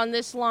coming in on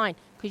this line.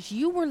 Because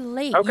you were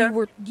late. Okay.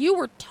 You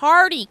were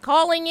tardy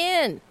calling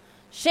in.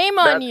 Shame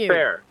on you. That's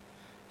fair.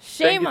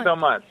 Shame Thank you so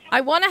much.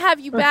 I want to have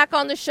you back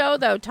on the show,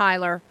 though,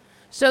 Tyler,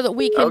 so that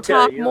we can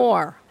talk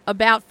more.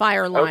 about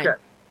FIRELINE.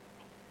 Okay.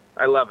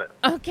 I love it.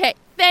 Okay.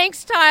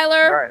 Thanks,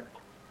 Tyler. All right.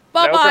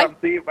 Bye-bye. No problem.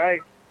 See you. Bye.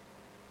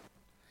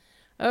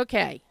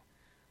 Okay.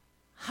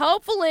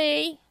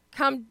 Hopefully,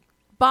 come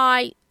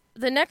by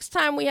the next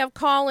time we have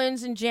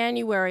call-ins in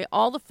January,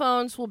 all the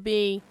phones will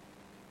be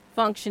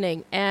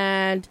functioning.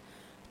 And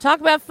talk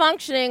about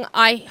functioning,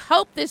 I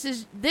hope this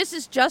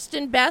is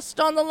Justin Best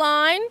on the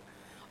line.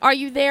 Are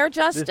you there,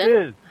 Justin?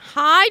 This is.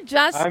 Hi,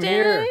 Justin. I'm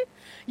here.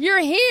 You're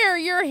here.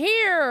 You're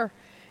here.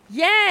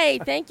 Yay.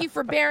 Thank you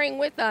for bearing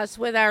with us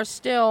with our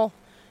still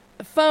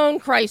phone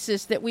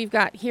crisis that we've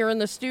got here in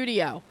the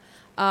studio.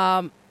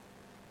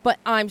 But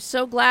I'm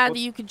so glad that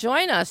you could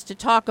join us to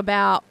talk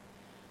about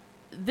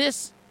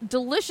this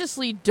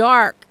deliciously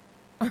dark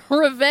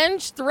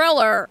revenge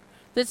thriller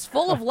that's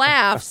full of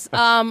laughs.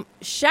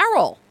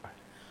 SHERYL.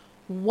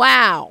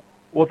 Wow.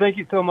 Well, thank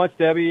you so much,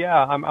 Debbie.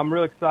 Yeah, I'm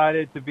real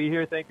excited to be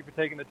here. Thank you for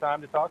taking the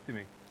time to talk to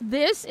me.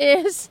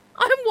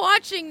 I'm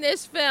watching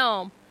this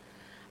film,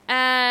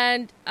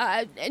 and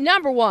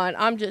number one,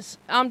 I'm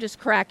just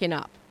cracking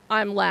up.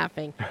 I'm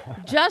laughing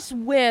just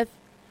with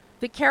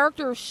the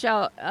character of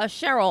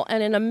SHERYL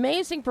and an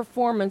amazing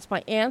performance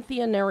by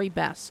Anthea Neri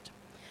Best.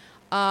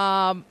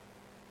 Her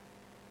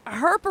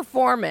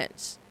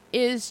performance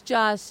is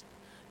just,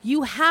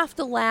 you have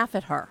to laugh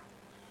at her.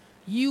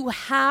 You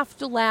have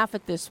to laugh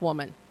at this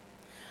woman.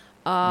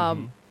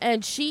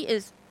 And she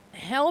is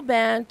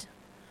hell-bent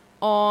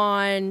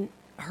on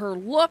her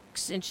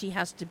looks, and she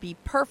has to be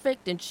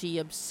perfect, and she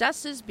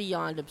obsesses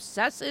beyond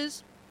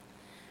obsesses.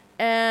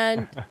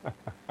 And,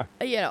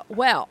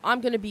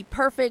 I'm going to be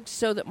perfect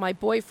so that my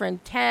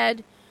boyfriend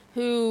Ted,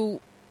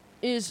 who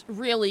is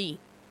really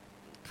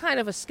kind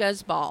of a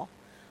scuzzball,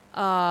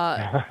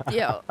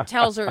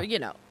 tells her,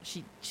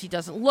 she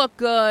doesn't look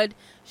good.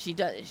 She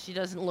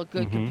doesn't look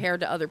good compared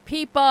to other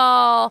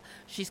people.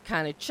 She's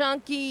kind of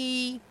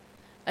chunky,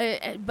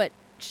 but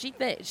she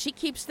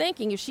keeps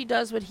thinking if she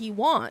does what he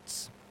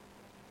wants,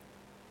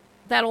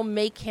 that'll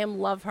make him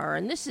love her.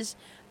 And this is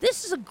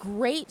a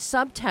great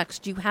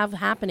subtext you have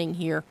happening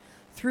here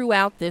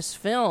throughout this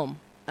film,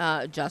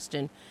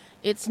 Justin.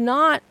 It's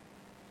not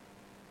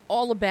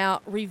all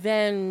about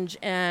revenge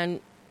and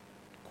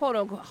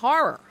quote-unquote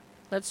horror.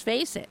 Let's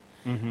face it.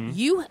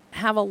 You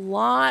have a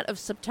lot of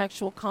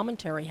subtextual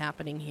commentary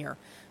happening here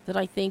that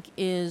I think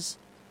is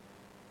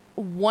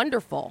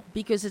wonderful,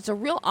 because it's a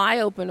real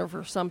eye-opener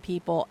for some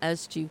people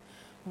as to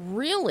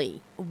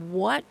really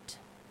what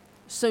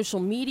social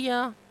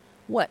media,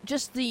 what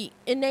just the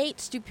innate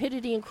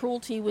stupidity and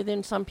cruelty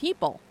within some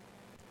people,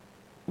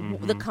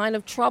 the kind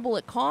of trouble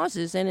it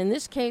causes. And in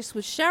this case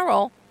with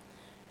SHERYL,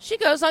 she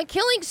goes on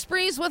killing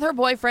sprees with her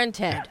boyfriend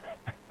Ted.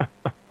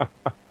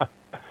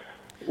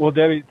 Well,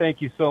 Debbie,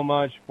 thank you so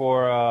much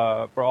for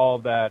all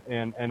of that,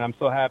 and I'm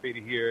so happy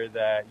to hear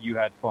that you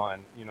had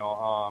fun,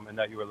 and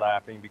that you were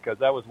laughing, because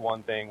that was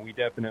one thing we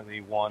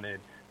definitely wanted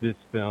this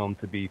film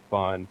to be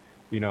fun.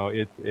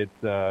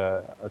 It's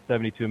a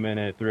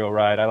 72-minute thrill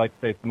ride. I like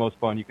to say it's the most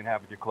fun you can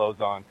have with your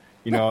clothes on.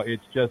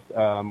 It's just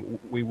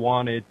we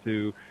wanted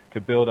to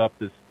build up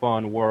this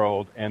fun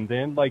world, and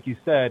then, like you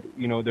said,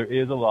 there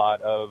is a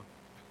lot of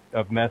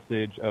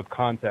message, of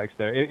context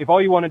there. If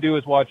all you want to do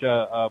is watch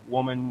a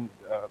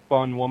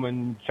fun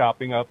woman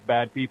chopping up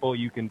bad people,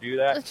 you can do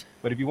that.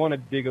 But if you want to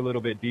dig a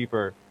little bit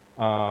deeper,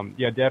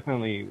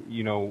 definitely,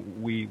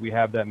 we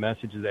have that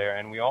message there.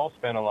 And we all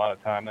spent a lot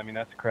of time. I mean,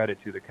 that's credit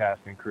to the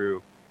cast and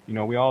crew.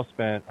 We all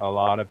spent a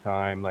lot of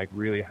time, like,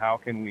 really, how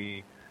can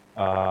we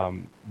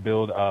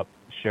build up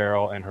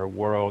SHERYL and her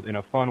world in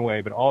a fun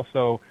way, but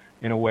also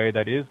in a way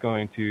that is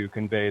going to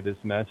convey this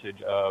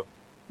message of,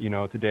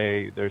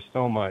 today there's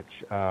so much,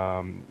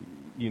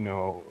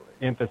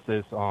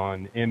 emphasis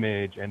on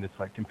image and this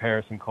like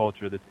comparison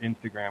culture, this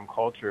Instagram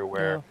culture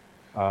where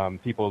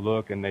people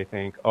look and they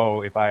think,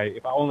 oh, if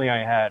only I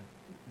had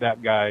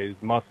that guy's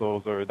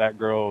muscles or that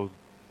girl's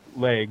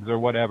legs or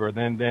whatever,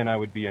 then I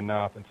would be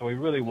enough. And so we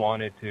really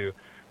wanted to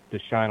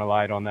shine a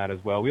light on that as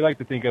well. We like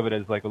to think of it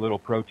as like a little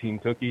protein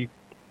cookie.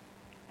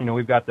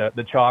 We've got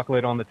the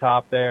chocolate on the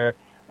top there.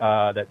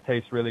 That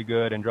tastes really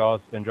good and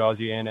draws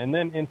you in. And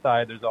then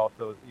inside there's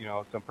also,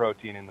 some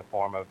protein in the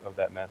form of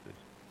that message.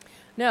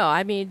 No,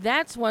 I mean,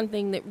 that's one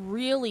thing that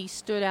really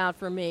stood out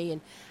for me.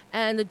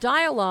 And the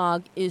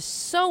dialogue is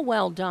so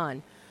well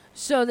done.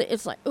 So that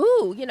it's like,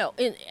 ooh,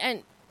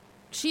 and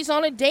she's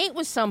on a date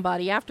with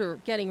somebody after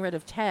getting rid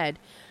of Ted.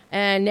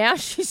 And now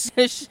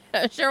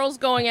SHERYL's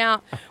going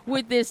out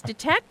with this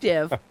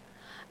detective.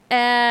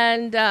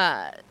 And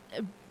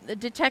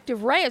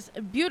Detective Reyes,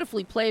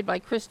 beautifully played by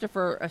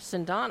Christopher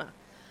Sindana.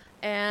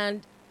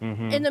 And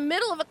in the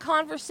middle of a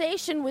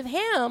conversation with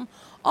him,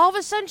 all of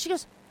a sudden she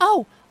goes,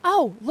 oh,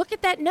 look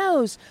at that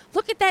nose.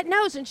 Look at that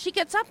nose. And she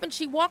gets up and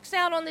she walks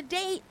out on the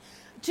date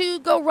to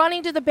go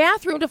running to the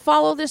bathroom to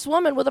follow this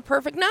woman with a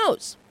perfect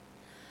nose.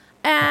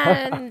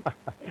 And,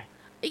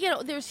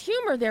 there's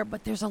humor there,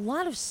 but there's a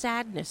lot of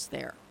sadness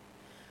there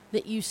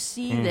that you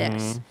see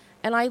this.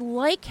 And I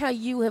like how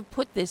you have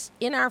put this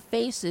in our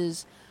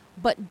faces,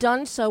 but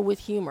done so with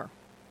humor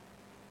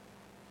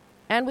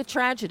and with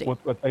tragedy.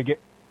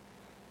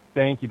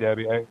 Thank you,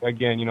 Debbie.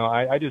 Again,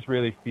 I just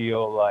really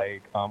feel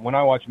like when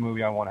I watch a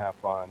movie, I want to have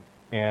fun.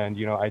 And,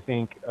 I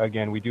think,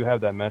 again, we do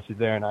have that message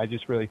there. And I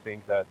just really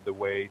think that the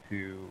way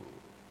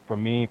for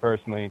me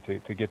personally,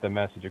 to get the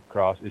message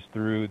across is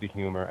through the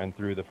humor and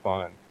through the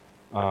fun.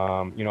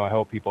 I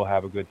hope people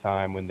have a good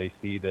time when they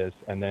see this,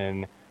 and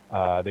then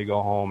they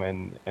go home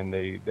and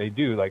they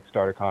do like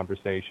start a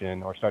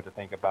conversation or start to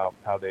think about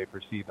how they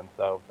perceive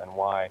themselves and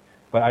why.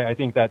 But I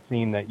think that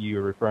scene that you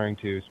were referring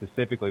to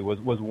specifically was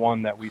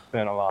one that we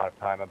spent a lot of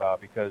time about,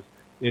 because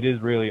it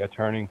is really a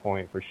turning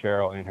point for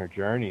Sheryl in her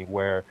journey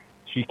where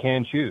she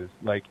can choose.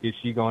 Like, is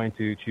she going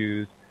to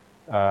choose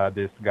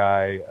this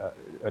guy,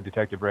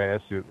 Detective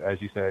Reyes, who,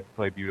 as you said,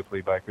 played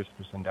beautifully by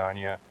Christopher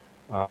Sandania,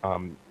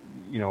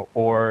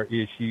 or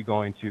is she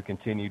going to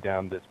continue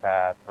down this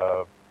path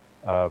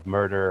of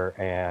murder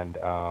and,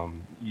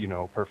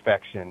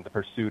 perfection, the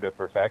pursuit of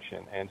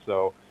perfection? And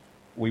so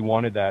we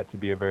wanted that to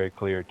be a very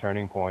clear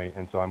turning point,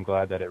 and so I'm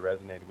glad that it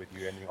resonated with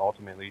you. And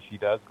ultimately, she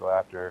does go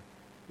after,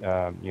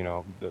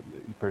 the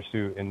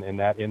pursuit in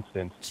that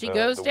instance. She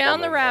goes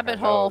down the rabbit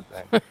hole.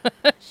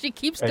 She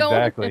keeps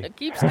going. Exactly.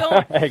 Keeps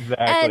going.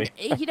 Exactly.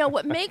 And,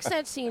 what makes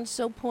that scene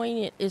so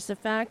poignant is the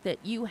fact that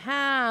you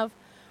have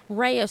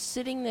Reyes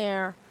sitting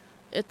there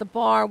at the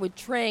bar with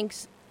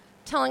drinks,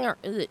 telling her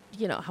that,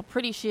 how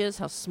pretty she is,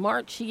 how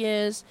smart she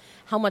is,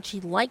 how much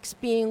he likes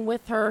being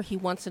with her. He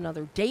wants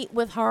another date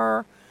with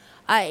her.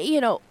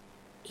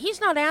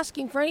 He's not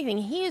asking for anything.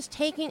 He is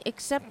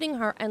accepting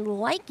her and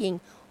liking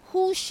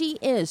who she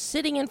is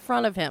sitting in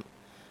front of him.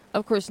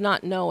 Of course,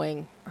 not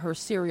knowing her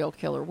serial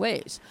killer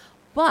ways.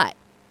 But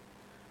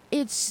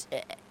it's,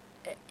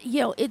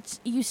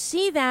 you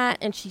see that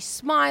and she's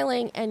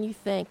smiling and you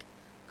think,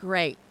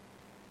 great.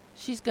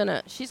 She's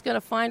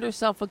gonna find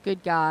herself a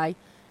good guy.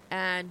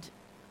 And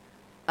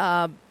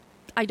I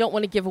don't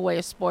want to give away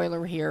a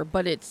spoiler here,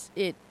 but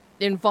it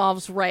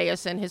involves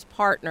Reyes and his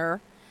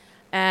partner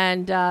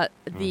and the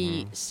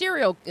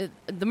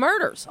the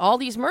murders, all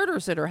these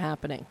murders that are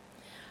happening.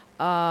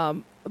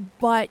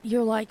 But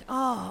you're like,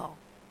 oh,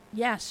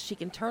 yes, she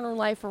can turn her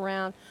life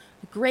around.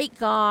 Great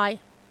guy.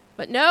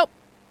 But nope,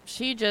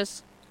 she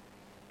just,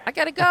 I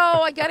gotta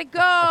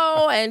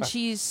go. And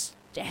she's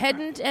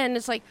heading, and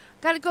it's like,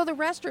 gotta go to the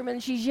restroom.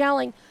 And she's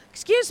yelling,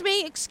 excuse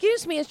me.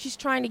 And she's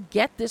trying to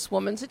get this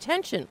woman's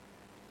attention.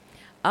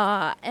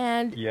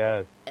 And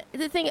yes.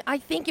 The thing, I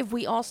think if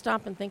we all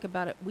stop and think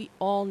about it, we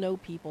all know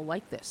people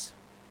like this.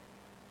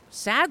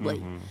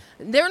 Sadly,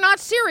 they're not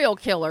serial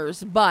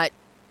killers, but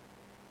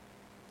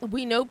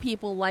we know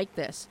people like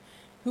this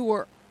who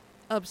are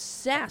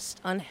obsessed,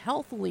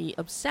 unhealthily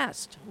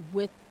obsessed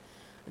with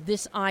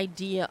this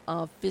idea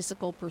of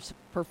physical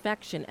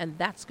perfection, and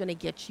that's going to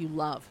get you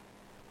love.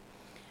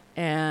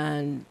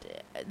 And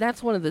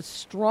that's one of the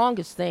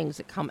strongest things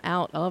that come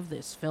out of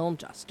this film,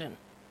 Justin.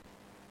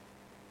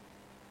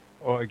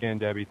 Well, again,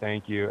 Debbie,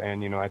 thank you.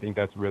 And, I think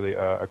that's really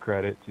a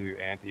credit to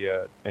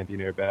Anthea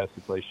Best,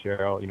 who plays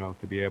Sheryl,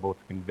 to be able to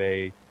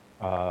convey,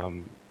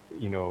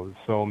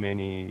 so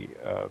many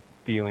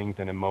feelings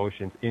and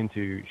emotions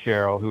into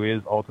Sheryl, who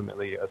is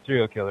ultimately a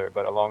serial killer.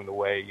 But along the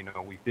way,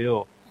 we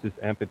feel this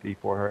empathy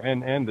for her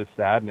and the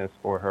sadness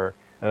for her.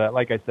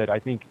 Like I said, I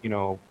think,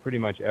 pretty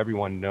much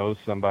everyone knows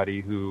somebody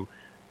who,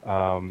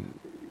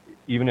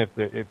 even if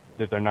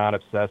they're not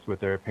obsessed with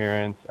their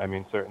appearance, I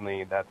mean,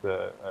 certainly that's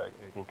I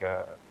think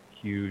a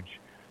huge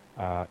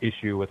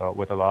issue with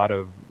a lot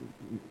of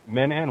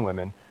men and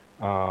women,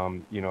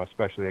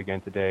 especially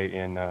again today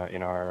in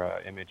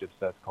our image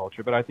obsessed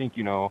culture. But I think,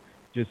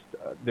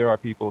 there are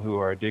people who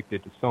are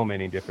addicted to so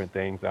many different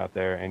things out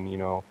there. And,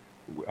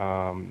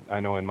 I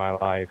know in my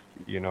life,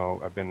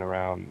 I've been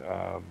around,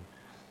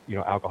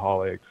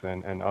 alcoholics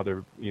and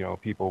other,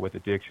 people with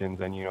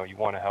addictions, and, you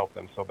want to help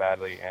them so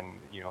badly.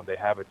 And, they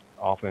have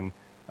often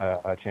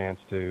a chance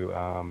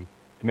to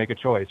make a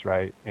choice,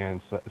 right? And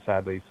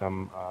sadly,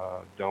 some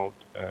don't,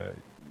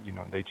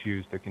 they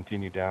choose to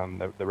continue down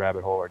the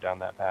rabbit hole or down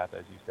that path,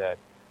 as you said.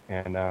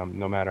 And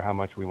no matter how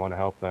much we want to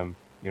help them,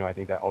 I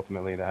think that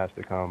ultimately that has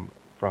to come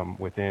from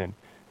within.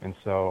 And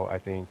so I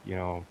think,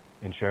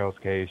 in Sheryl's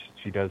case,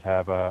 she does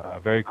have a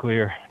very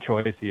clear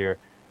choice here,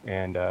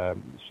 and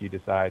she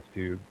decides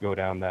to go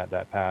down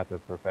that path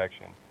of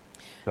perfection.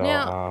 So,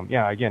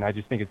 now, again, I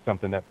just think it's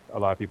something that a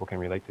lot of people can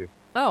relate to.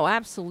 Oh,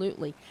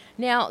 absolutely.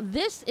 Now,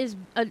 this is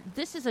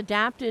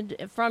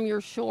adapted from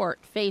your short,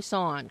 Face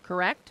On,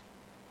 correct?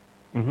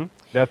 Mm-hmm.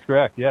 That's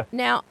correct, yes.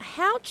 Now,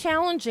 how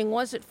challenging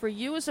was it for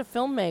you as a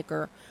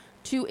filmmaker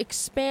to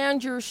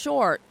expand your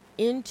short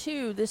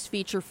into this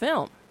feature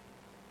film?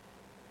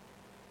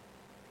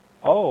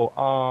 Oh,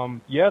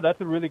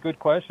 that's a really good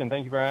question.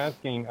 Thank you for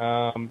asking.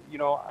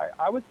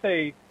 I would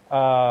say,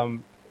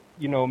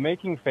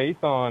 making Face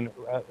On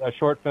a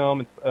short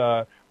film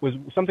was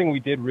something we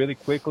did really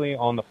quickly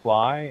on the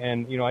fly.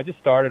 And, I just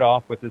started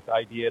off with this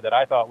idea that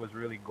I thought was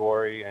really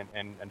gory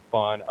and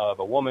fun, of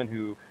a woman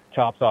who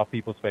chops off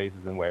people's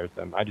faces and wears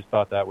them. I just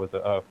thought that was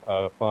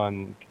a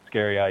fun,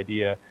 scary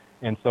idea.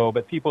 And so,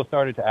 but people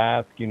started to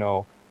ask,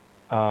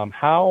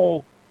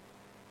 how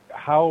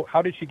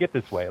how did she get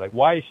this way? Like,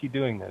 why is she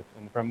doing this?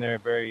 And from there,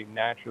 very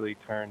naturally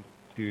turned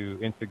to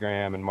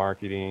Instagram and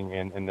marketing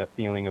and the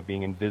feeling of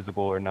being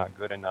invisible or not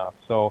good enough.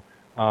 So,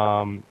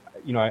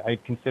 I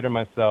consider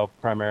myself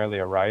primarily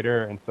a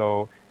writer, and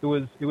so it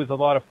was a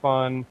lot of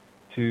fun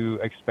to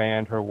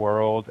expand her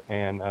world,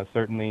 and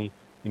certainly,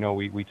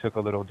 we took a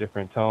little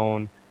different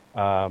tone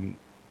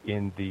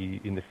in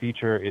the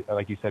feature.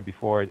 Like you said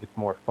before, it's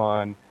more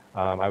fun.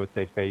 I would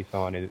say Face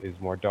On is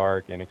more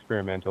dark and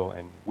experimental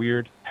and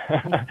weird.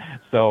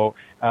 So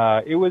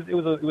it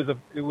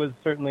was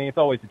certainly, it's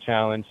always a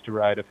challenge to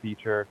write a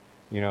feature,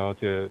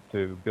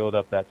 to build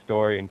up that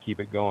story and keep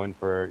it going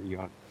for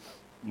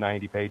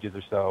 90 pages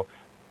or so.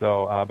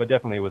 So, but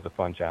definitely it was a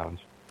fun challenge.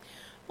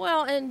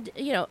 Well, and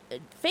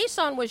Face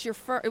On was your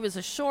first. It was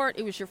a short.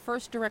 It was your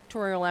first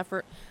directorial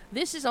effort.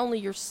 This is only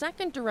your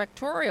second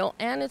directorial,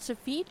 and it's a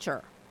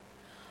feature.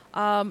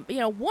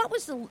 What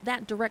was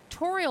that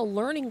directorial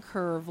learning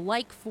curve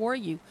like for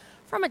you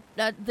from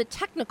the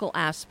technical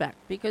aspect?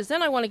 Because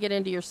then I want to get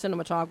into your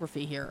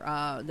cinematography here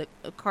that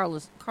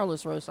Carlos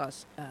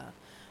Rosas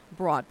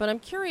brought. But I'm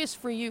curious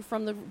for you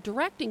from the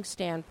directing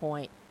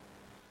standpoint,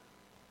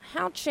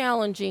 how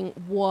challenging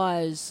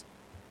was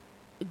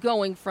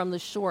going from the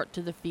short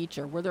to the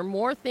feature? Were there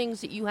more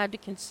things that you had to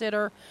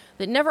consider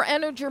that never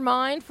entered your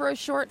mind for a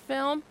short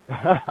film?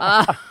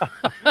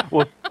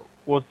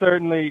 Well,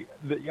 certainly,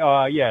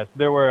 yes,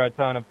 there were a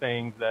ton of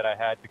things that I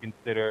had to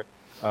consider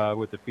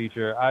with the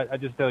feature. I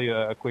just tell you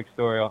a quick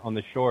story on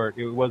the short.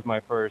 It was my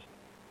first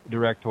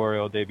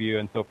directorial debut,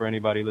 and so for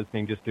anybody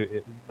listening, just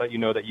to let you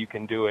know that you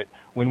can do it.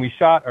 When we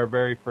shot our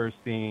very first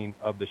scene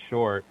of the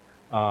short,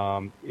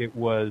 it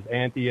was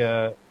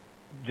Anthea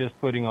just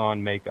putting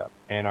on makeup,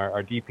 and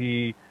our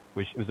DP,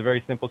 which was a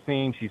very simple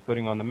scene. She's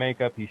putting on the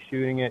makeup, he's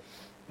shooting it,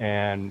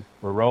 and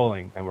we're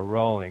rolling, and we're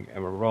rolling,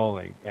 and we're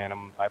rolling, and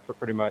I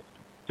pretty much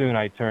soon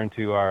I turn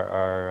to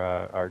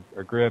our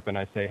grip and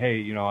I say,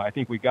 hey, I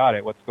think we got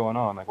it. What's going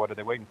on? Like, what are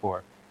they waiting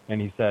for? And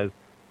he says,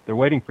 they're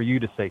waiting for you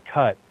to say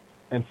cut.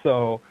 And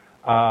so,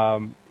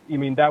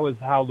 that was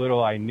how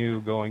little I knew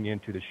going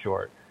into the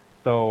short.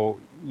 So,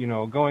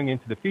 going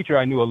into the feature,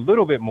 I knew a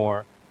little bit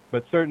more,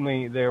 but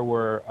certainly there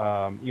were,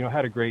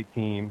 had a great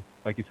team.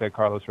 Like you said,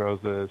 Carlos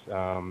Rosas,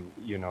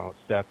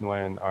 Steph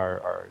Nguyen,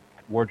 our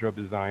wardrobe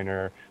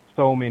designer,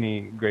 so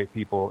many great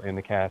people in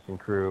the cast and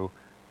crew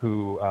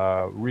who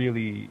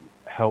really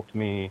helped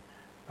me.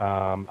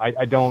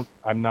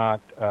 I'm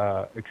not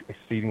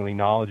exceedingly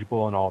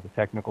knowledgeable on all the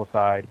technical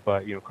side,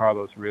 but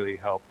Carlos really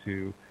helped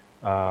to.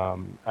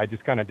 I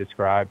just kind of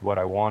described what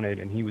I wanted,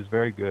 and he was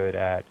very good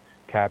at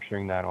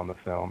capturing that on the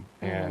film.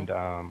 Mm-hmm.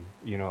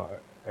 And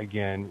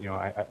again,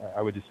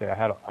 I would just say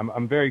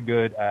I'm very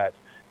good at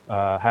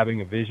having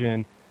a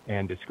vision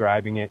and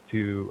describing it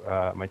to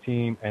my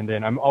team, and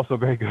then I'm also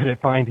very good at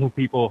finding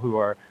people who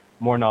are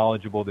more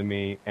knowledgeable than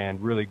me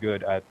and really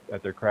good at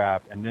their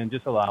craft, and then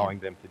just allowing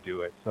them to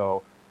do it.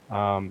 So,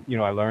 I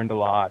learned a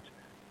lot,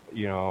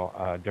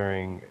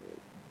 during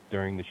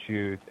the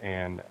shoot,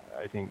 and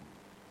I think,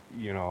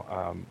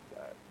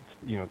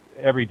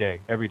 every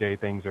day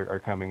things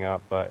are coming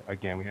up. But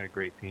again, we had a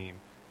great team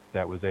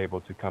that was able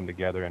to come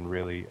together and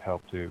really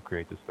help to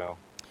create this film.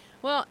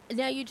 Well,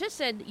 now you just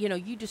said,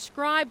 you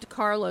described,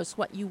 Carlos,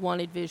 what you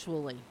wanted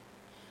visually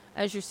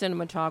as your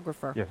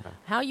cinematographer. Yes, ma'am.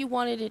 How you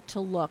wanted it to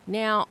look.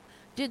 Now,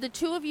 did the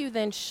two of you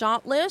then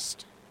shot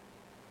list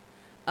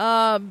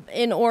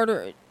in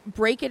order,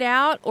 break it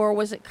out, or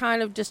was it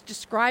kind of just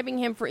describing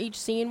him for each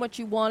scene what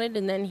you wanted,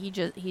 and then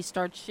he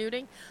starts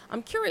shooting?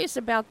 I'm curious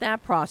about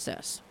that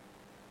process.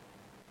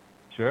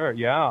 Sure,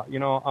 yeah.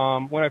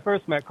 When I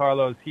first met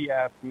Carlos, he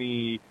asked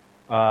me,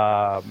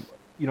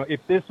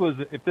 if this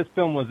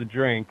film was a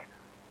drink,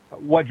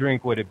 what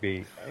drink would it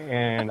be?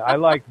 And I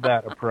liked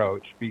that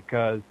approach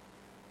because,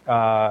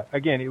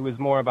 again, it was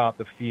more about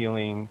the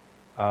feeling.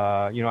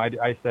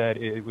 I said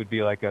it would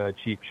be like a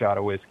cheap shot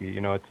of whiskey.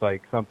 It's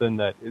like something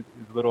that is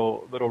a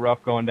little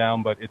rough going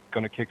down, but it's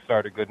going to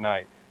kickstart a good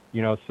night.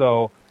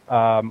 So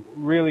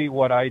really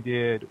what I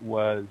did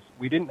was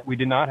we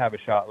did not have a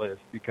shot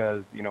list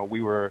because,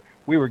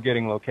 we were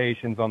getting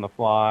locations on the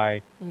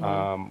fly.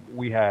 Mm-hmm.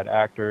 We had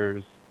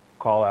actors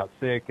call out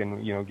sick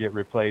and, get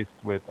replaced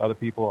with other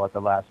people at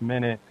the last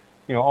minute,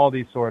 all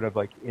these sort of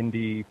like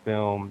indie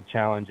film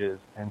challenges.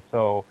 And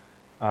so,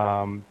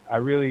 I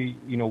really,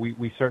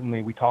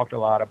 we talked a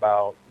lot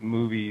about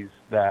movies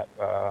that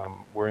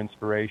were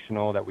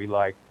inspirational, that we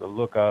liked the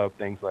look of,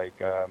 things like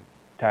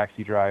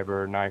Taxi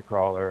Driver,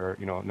 Nightcrawler,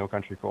 No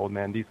Country for Old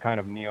Men, these kind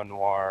of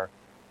neo-noir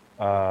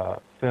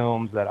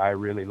films that I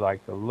really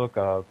liked the look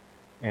of.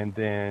 And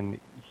then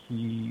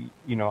he,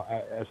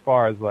 as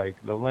far as like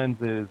the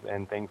lenses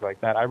and things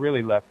like that, I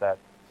really left that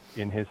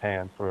in his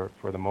hands for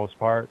the most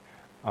part.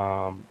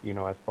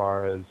 As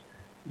far as,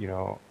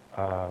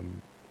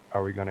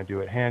 are we going to do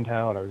it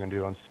handheld? Are we going to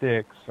do it on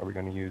sticks? Are we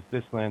going to use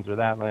this lens or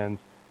that lens?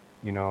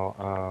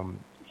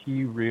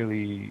 He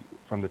really,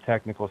 from the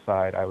technical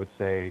side, I would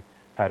say,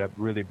 had a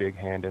really big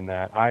hand in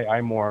that. I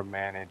more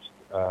managed,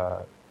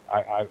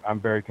 I'm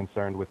very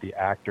concerned with the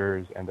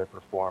actors and their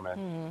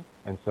performance.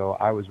 And so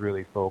I was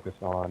really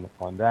focused on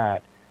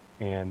that.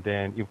 And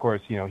then, of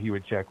course, you know, he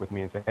would check with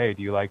me and say, hey,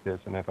 do you like this?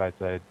 And if I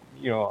said,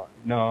 you know,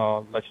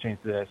 no, let's change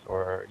this,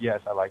 or yes,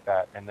 I like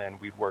that. And then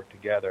we'd work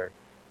together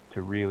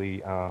to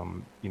really,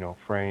 you know,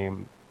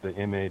 frame the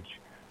image.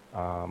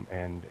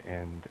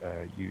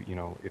 You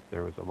know, if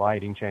there was a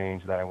lighting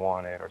change that I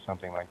wanted or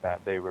something like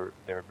that, they were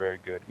very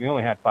good. We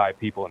only had 5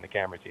 people in the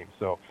camera team,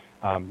 so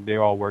they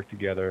all worked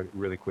together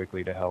really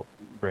quickly to help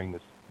bring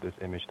this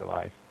image to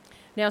life.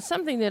 Now,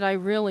 something that I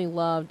really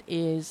loved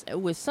is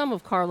with some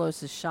of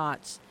Carlos's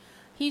shots,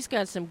 he's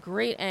got some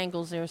great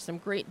angles there, some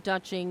great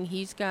dutching.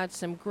 He's got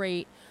some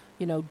great,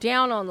 you know,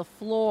 down on the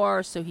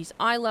floor, so he's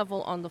eye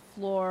level on the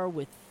floor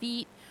with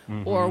feet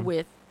or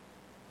with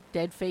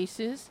dead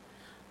faces.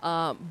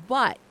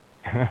 But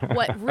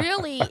what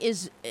really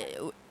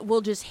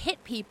will just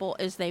hit people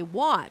as they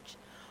watch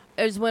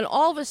is when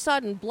all of a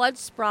sudden blood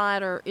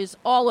splatter is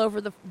all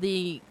over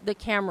the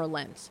camera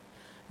lens.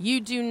 You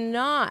do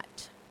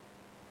not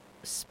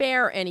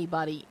spare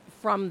anybody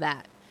from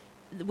that,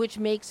 which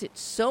makes it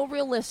so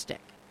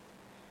realistic.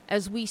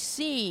 As we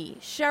see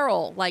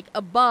SHERYL like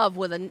above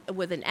with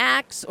an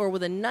axe or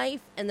with a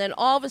knife, and then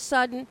all of a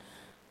sudden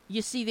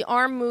you see the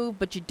arm move,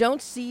 but you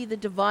don't see the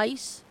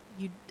device.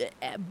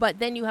 But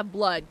then you have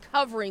blood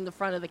covering the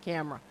front of the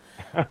camera.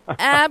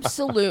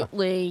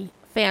 Absolutely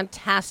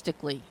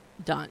fantastically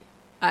done.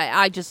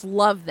 I just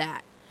love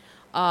that.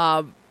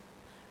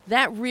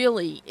 That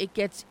really, it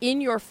gets in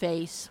your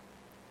face,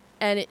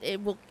 and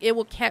it will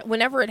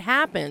whenever it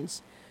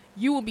happens,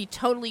 you will be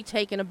totally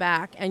taken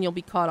aback and you'll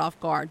be caught off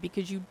guard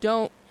because you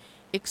don't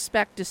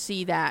expect to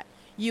see that.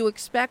 You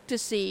expect to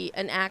see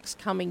an axe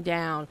coming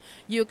down.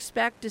 You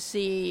expect to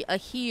see a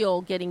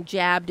heel getting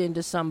jabbed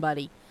into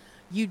somebody.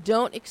 You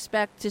don't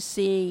expect to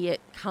see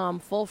it come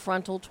full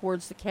frontal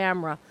towards the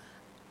camera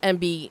and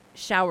be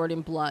showered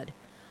in blood.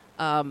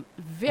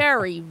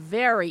 Very,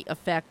 very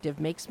effective.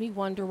 Makes me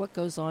wonder what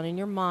goes on in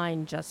your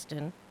mind,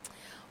 Justin.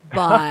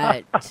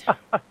 But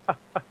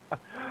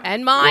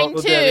and mine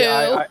well, too.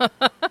 Debbie,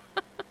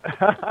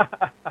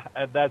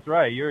 that's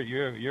right.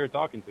 You're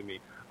talking to me.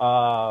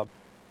 So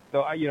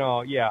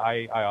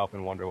I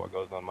often wonder what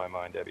goes on in my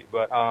mind, Debbie.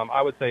 But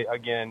I would say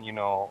again,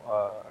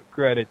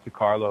 credit to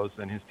Carlos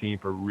and his team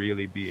for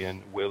really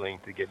being willing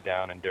to get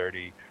down and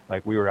dirty.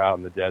 Like we were out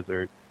in the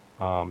desert,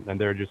 and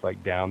they're just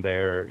like down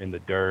there in the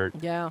dirt.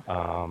 Yeah.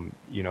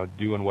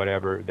 Doing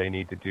whatever they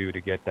need to do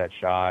to get that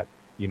shot.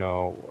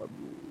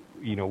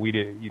 We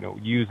did,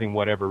 using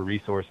whatever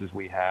resources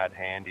we had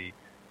handy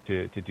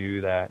to do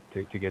that,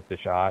 to get the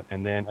shot.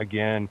 And then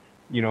again,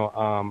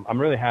 I'm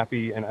really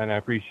happy and I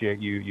appreciate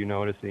you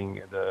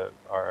noticing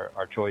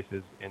our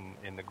choices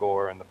in the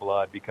gore and the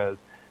blood because,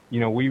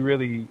 we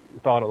really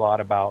thought a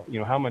lot about,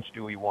 how much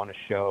do we want to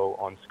show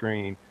on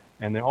screen.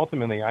 And then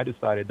ultimately I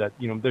decided that,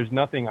 there's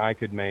nothing I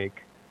could make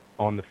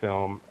on the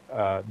film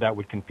that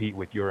would compete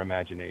with your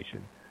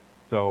imagination.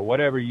 So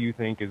whatever you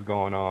think is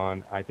going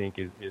on, I think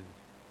is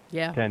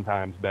 10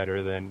 times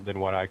better than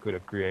what I could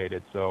have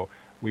created. So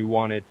we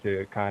wanted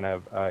to kind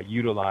of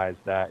utilize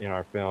that in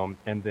our film.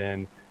 And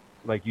then,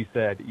 like you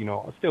said,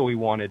 still we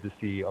wanted to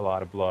see a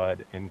lot of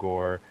blood and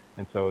gore.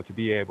 And so to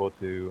be able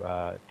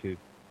to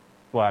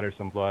splatter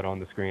some blood on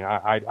the screen,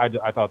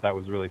 I thought that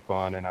was really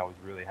fun, and I was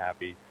really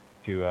happy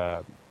to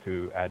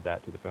add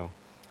that to the film.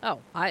 Oh,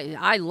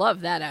 I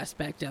love that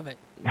aspect of it.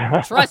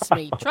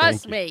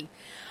 Trust me.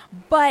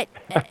 But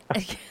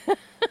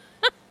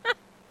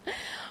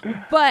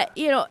but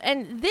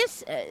and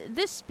this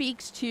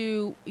speaks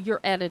to your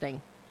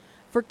editing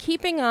for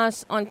keeping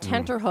us on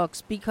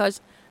tenterhooks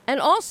because, and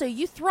also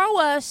you throw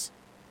us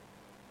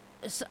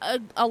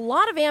a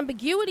lot of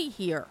ambiguity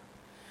here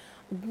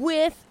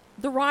with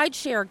the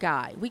rideshare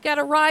guy. We got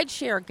a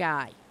rideshare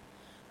guy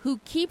who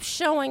keeps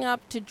showing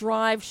up to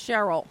drive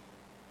SHERYL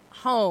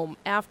home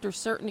after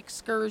certain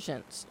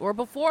excursions or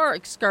before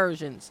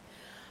excursions.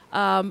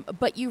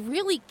 But you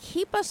really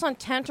keep us on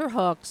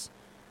tenterhooks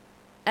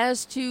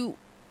as to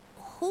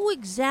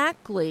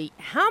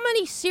how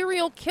many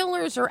serial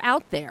killers are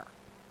out there.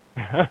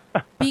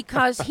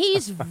 Because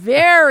he's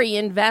very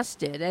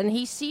invested and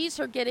he sees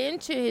her get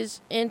into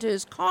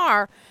his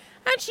car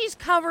and she's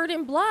covered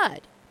in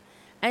blood.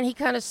 And he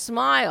kind of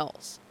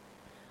smiles,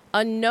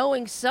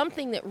 knowing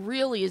something that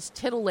really is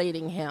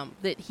titillating him,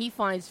 that he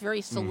finds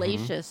very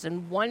salacious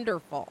and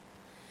wonderful.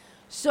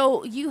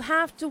 So you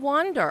have to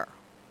wonder,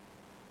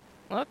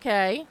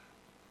 okay,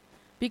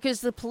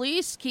 because the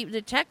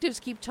detectives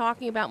keep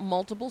talking about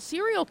multiple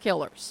serial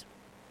killers.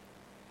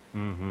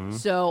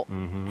 So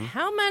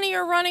how many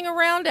are running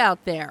around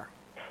out there?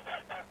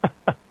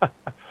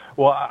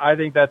 Well, I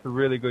think that's a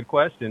really good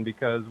question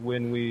because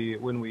when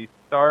we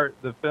start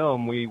the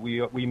film,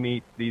 we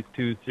meet these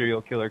two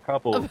serial killer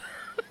couples.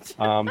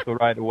 So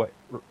right away,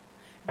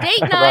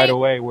 date night. Right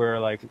away, we're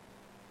like,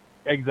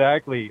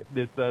 exactly,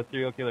 this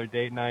serial killer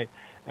date night.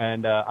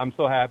 And I'm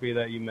so happy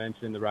that you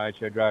mentioned the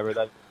rideshare driver.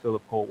 That's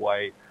Philip Holt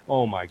White.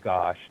 Oh my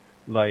gosh!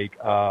 Like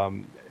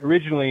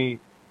originally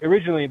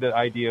the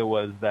idea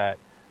was that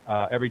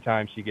every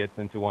time she gets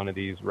into one of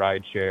these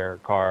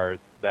rideshare cars,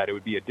 that it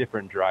would be a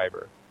different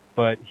driver.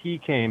 But he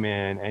came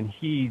in and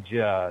he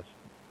just,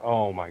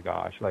 oh my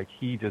gosh, like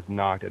he just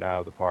knocked it out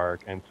of the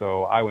park. And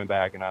so I went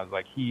back and I was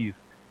like, he's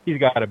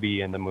got to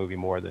be in the movie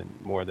more than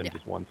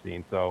just one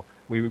scene. So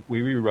we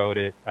rewrote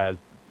it as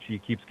she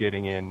keeps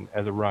getting in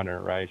as a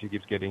runner, right? She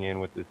keeps getting in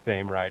with the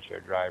same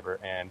rideshare driver.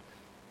 And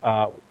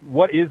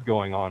what is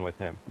going on with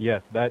him?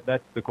 Yes,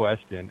 that's the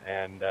question.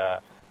 And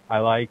I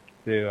like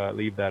to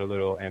leave that a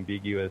little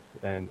ambiguous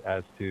and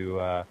as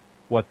to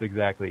what's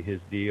exactly his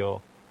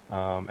deal.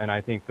 And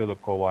I think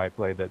Philip Kowai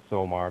played that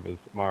so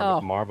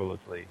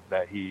marvelously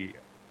that he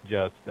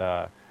just,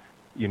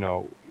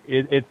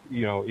 is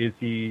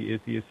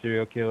he a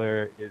serial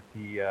killer? Is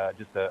he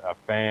just a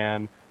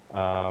fan?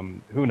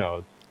 Who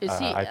knows? Is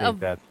he I think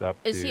that's up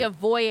is to... he a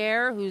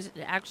voyeur who's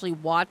actually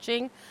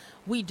watching?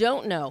 We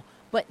don't know.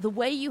 But the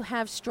way you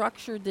have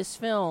structured this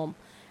film,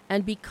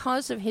 and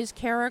because of his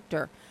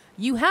character,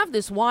 you have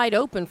this wide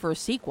open for a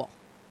sequel.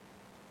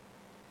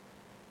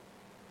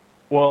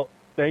 Well,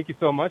 thank you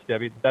so much,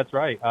 Debbie. That's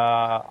right.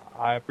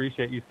 I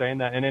appreciate you saying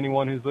that. And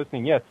anyone who's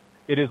listening, yes,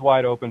 it is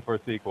wide open for a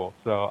sequel.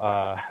 So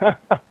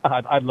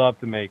I'd love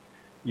to make,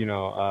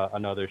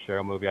 another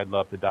Sheryl movie. I'd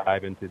love to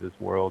dive into this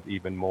world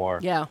even more.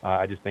 Yeah.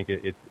 I just think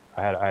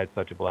I had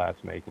such a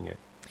blast making it.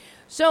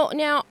 So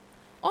now,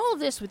 all of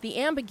this with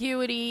the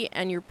ambiguity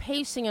and your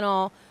pacing and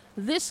all,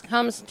 this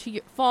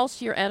falls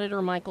to your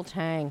editor, Michael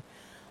Tang.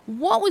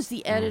 What was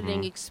the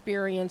editing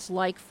experience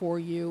like for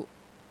you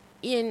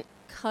in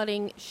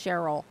cutting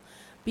Sheryl?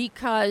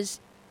 Because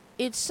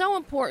it's so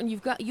important.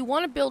 You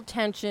want to build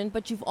tension,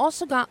 but you've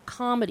also got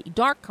comedy,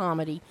 dark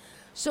comedy.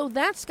 So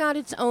that's got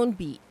its own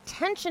beat.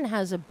 Tension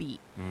has a beat.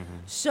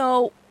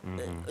 So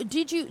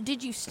did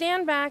you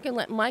stand back and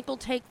let Michael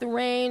take the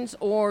reins,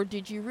 or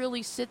did you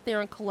really sit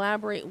there and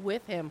collaborate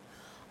with him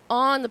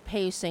on the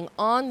pacing,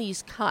 on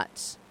these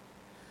cuts,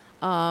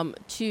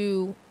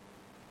 to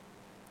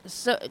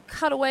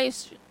cut away,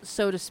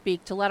 so to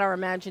speak, to let our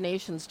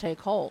imaginations take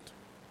hold?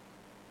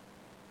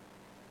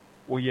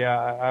 Well, yeah,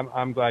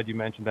 I'm glad you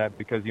mentioned that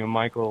because,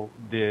 Michael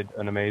did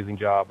an amazing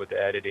job with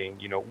the editing.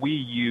 We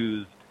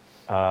used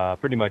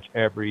pretty much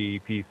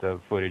every piece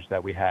of footage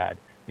that we had.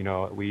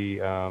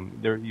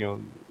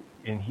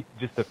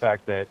 Just the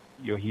fact that,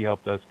 he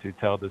helped us to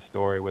tell the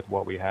story with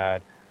what we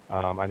had,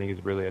 I think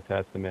is really a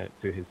testament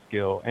to his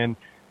skill. And,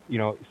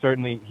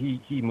 certainly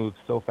he moved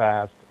so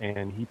fast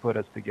and he put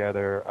us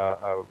together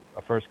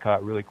a first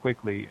cut really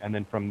quickly. And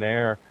then from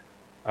there,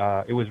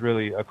 it was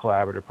really a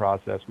collaborative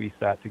process. We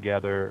sat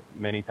together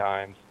many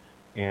times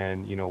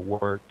and,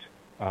 worked,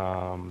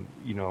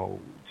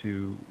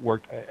 to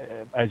work,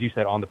 as you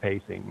said, on the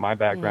pacing. My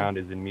background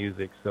is in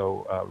music,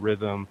 so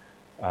rhythm,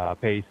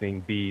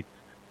 pacing, beats,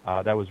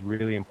 that was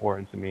really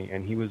important to me.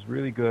 And he was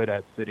really good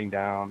at sitting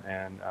down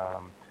and,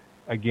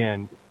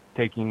 again,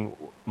 taking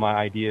my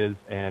ideas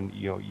and,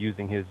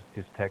 using his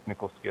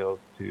technical skills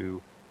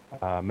to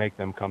make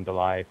them come to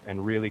life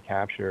and really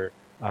capture.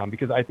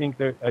 Because I think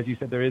there, as you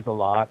said, there is a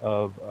lot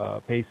of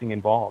pacing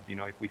involved.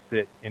 If we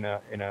sit in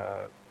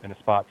a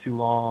spot too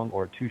long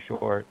or too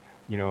short,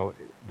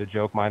 the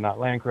joke might not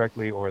land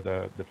correctly, or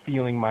the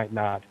feeling might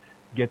not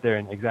get there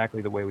in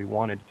exactly the way we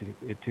wanted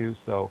it to.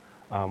 So,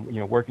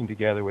 working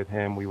together with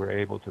him, we were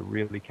able to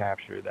really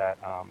capture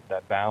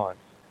that balance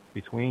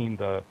between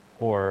the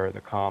horror, the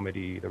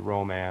comedy, the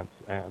romance,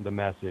 and the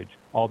message,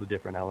 all the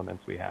different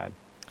elements we had.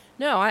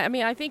 No,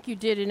 I think you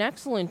did an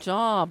excellent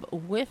job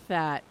with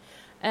that.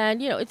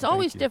 And, it's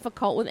always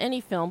difficult with any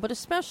film, but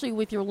especially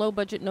with your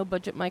low-budget,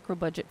 no-budget,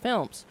 micro-budget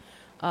films,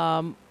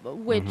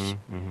 which,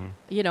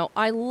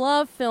 I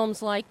love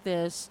films like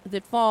this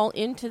that fall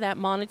into that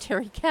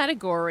monetary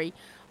category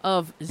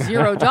of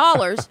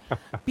 $0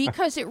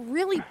 because it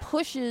really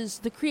pushes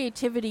the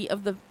creativity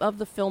of the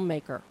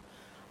filmmaker.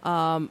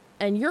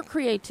 And your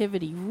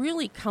creativity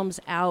really comes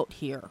out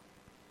here.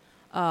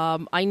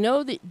 I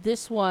know that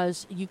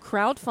you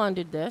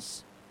crowdfunded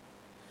this,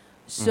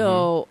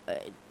 so...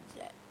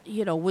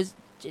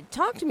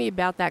 talk to me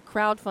about that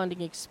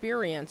crowdfunding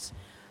experience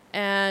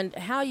and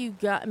how you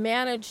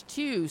managed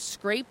to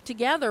scrape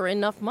together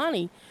enough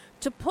money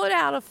to put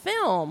out a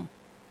film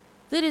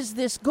that is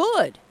this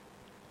good.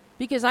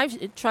 Because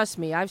trust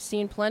me, I've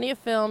seen plenty of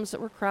films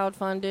that were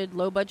crowdfunded,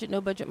 low budget,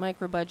 no budget,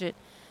 micro budget,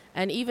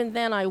 and even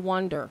then I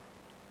wonder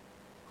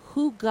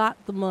who got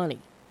the money.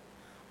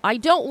 I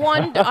don't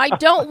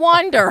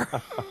wonder.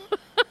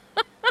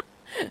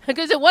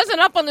 Because it wasn't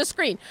up on the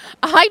screen.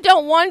 I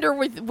don't wonder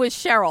with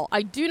Sheryl.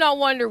 I do not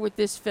wonder with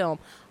this film.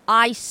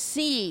 I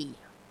see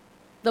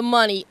the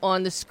money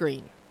on the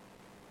screen.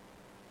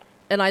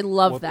 And I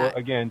love that.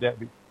 Well, again,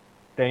 Debbie,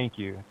 thank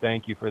you.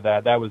 Thank you for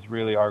that. That was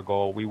really our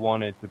goal. We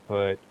wanted to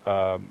put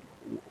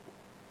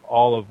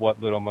all of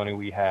what little money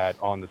we had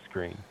on the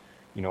screen.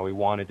 We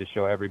wanted to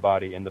show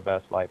everybody in the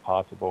best light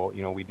possible.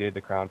 We did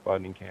the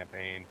crowdfunding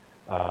campaign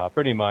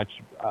pretty much.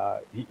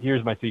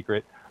 Here's my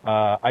secret.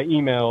 I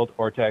emailed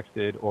or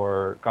texted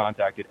or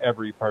contacted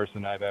every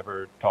person I've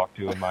ever talked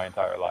to in my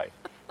entire life.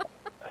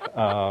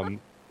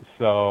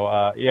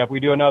 So, yeah, if we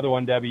do another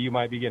one, Debbie, you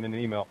might be getting an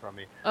email from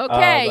me.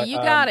 Okay, but, you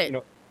got it.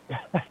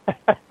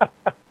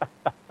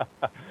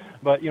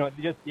 But,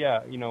 just,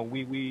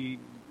 we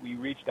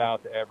reached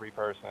out to every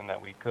person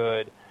that we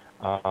could,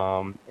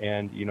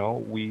 and,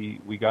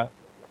 we got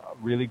a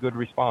really good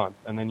response.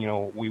 And then,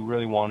 we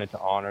really wanted to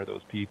honor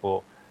those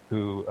people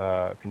who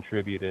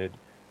contributed,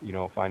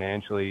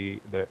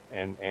 financially,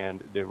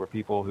 and there were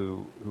people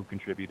who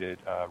contributed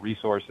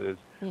resources,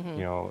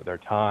 their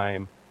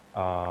time,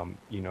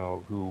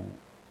 who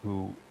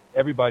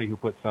everybody who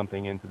put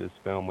something into this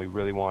film. We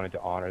really wanted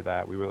to honor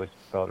that. We really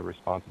felt a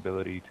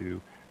responsibility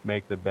to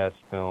make the best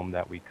film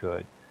that we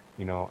could,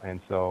 and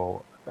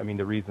so, I mean,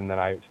 the reason that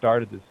I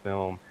started this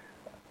film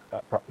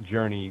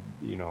journey,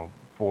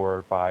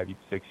 4, 5,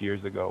 6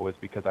 years ago was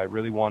because I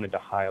really wanted to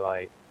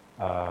highlight,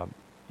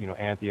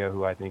 Anthea,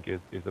 who I think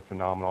is a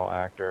phenomenal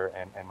actor,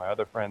 and my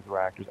other friends who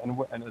are actors,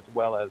 and as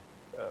well as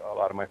a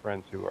lot of my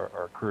friends who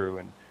are crew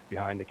and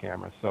behind the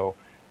camera. So,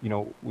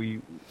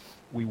 we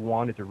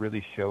wanted to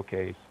really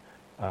showcase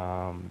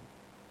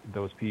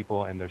those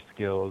people and their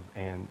skills,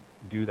 and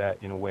do that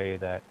in a way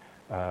that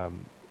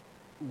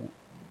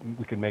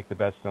we could make the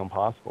best film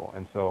possible.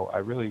 And so I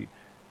really,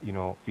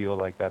 feel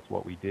like that's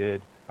what we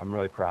did. I'm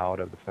really proud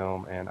of the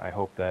film, and I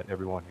hope that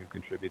everyone who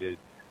contributed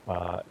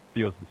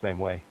feels the same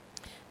way.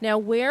 Now,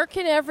 where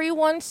can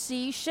everyone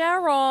see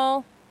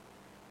SHERYL?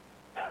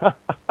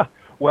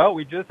 Well,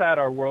 we just had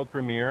our world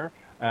premiere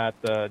at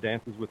the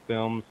Dances with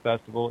Films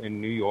Festival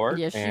in New York.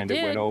 Yes, and you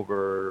did. It went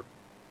over.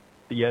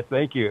 Yes,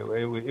 thank you.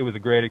 It was a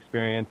great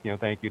experience.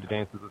 Thank you to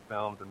Dances with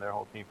Films and their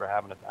whole team for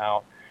having us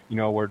out.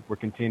 We're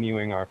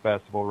continuing our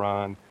festival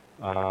run.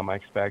 I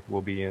expect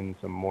we'll be in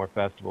some more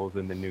festivals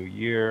in the new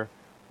year.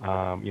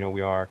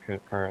 We are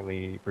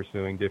currently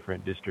pursuing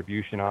different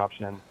distribution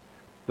options.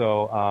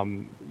 So,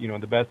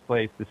 the best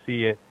place to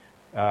see it,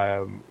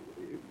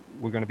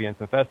 we're going to be in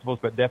some festivals,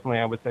 but definitely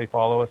I would say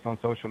follow us on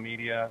social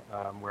media.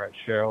 We're at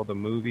SHERYL the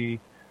Movie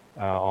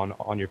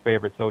on your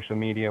favorite social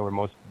media.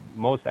 We're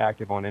most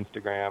active on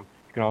Instagram.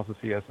 You can also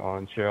see us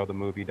on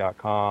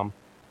SHERYLTheMovie.com.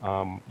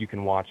 You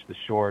can watch the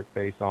short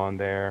based on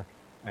there.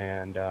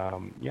 And,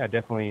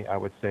 definitely I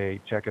would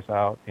say check us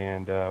out,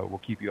 and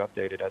we'll keep you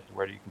updated as to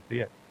where you can see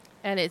it.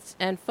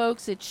 And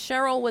folks, it's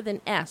SHERYL with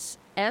an S,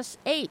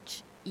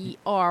 SHERYL.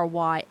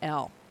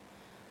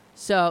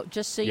 So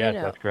just so you know.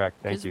 Yes, that's correct.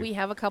 Thank you. Because we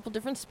have a couple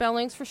different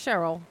spellings for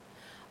SHERYL.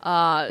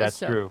 That's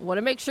true. Want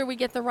to make sure we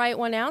get the right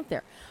one out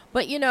there.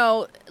 But,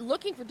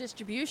 looking for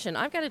distribution,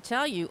 I've got to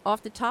tell you,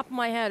 off the top of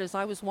my head, as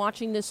I was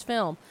watching this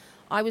film,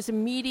 I was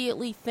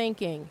immediately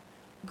thinking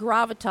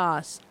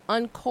Gravitas,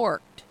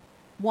 Uncorked,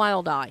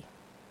 Wild Eye.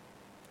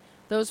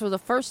 Those were the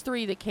first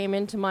three that came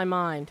into my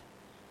mind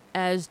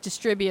as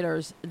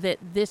distributors that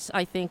this,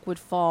 I think, would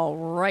fall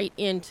right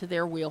into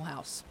their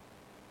wheelhouse.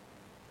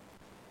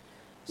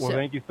 Well,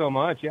 thank you so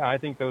much. Yeah, I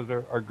think those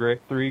are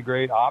great, three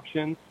great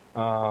options.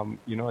 I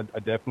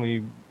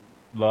definitely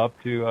love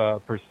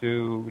to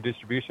pursue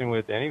distribution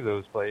with any of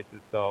those places.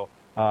 So,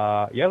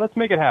 let's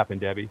make it happen,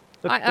 Debbie.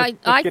 Let's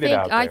get it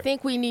out there. I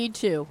think we need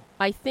to.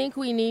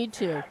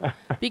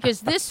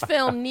 Because this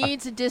film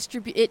needs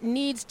it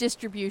needs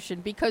distribution,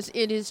 because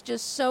it is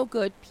just so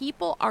good.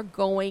 People are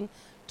going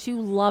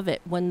to love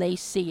it when they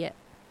see it.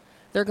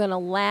 They're going to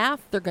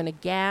laugh, they're going to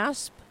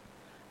gasp,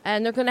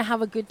 and they're going to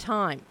have a good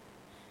time.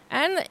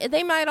 And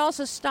they might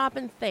also stop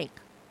and think.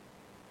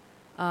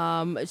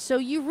 So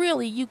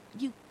you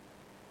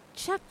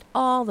checked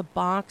all the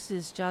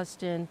boxes,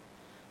 Justin.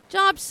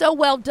 Job so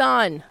well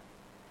done.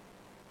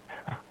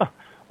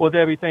 Well,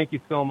 Debbie, thank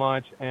you so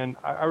much, and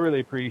I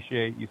really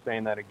appreciate you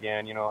saying that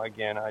again.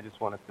 Again, I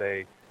just want to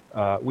say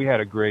we had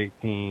a great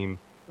team.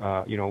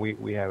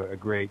 We have a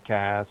great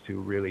cast who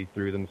really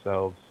threw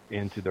themselves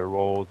into their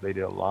roles. They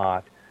did a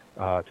lot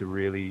to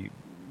really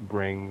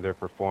bring their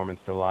performance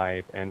to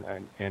life, and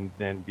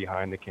then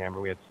behind the camera,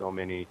 we had so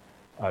many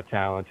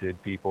talented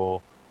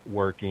people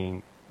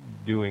working,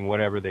 doing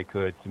whatever they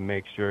could to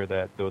make sure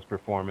that those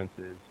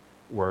performances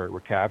were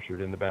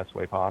captured in the best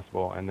way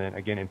possible. And then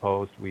again, in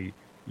post, we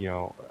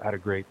had a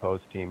great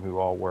post team who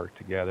all worked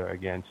together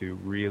again to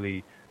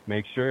really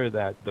make sure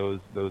that those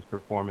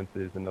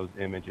performances and those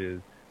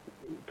images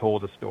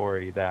told a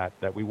story that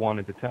we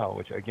wanted to tell,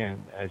 which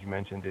again, as you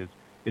mentioned,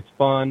 it's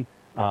fun,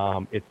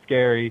 it's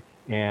scary,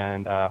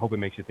 and I hope it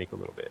makes you think a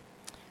little bit.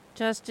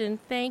 Justin,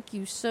 thank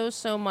you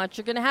so much.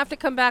 You're going to have to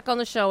come back on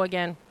the show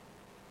again.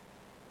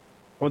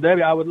 Well,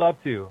 Debbie, I would love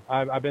to.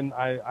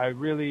 I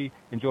really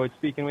enjoyed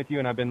speaking with you,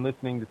 and I've been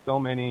listening to so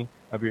many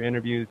of your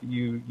interviews.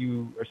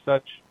 You are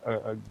such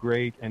a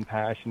great and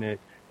passionate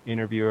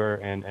interviewer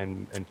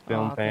and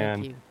film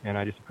fan, and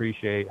I just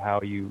appreciate how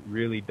you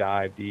really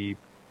dive deep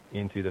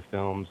into the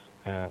films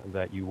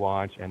that you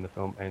watch and the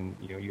film, and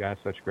you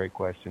ask such great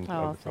questions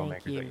of the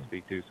filmmakers that you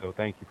speak to. So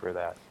thank you for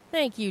that.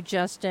 Thank you,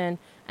 Justin.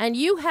 And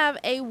you have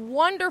a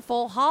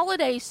wonderful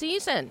holiday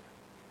season.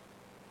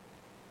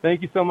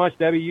 Thank you so much,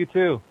 Debbie. You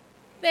too.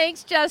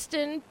 Thanks,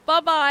 Justin.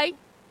 Bye-bye.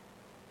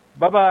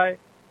 Bye-bye.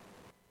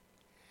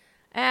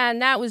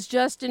 And that was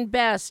Justin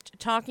Best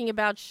talking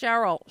about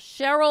SHERYL.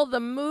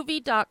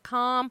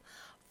 SHERYLthemovie.com.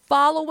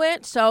 Follow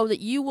it so that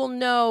you will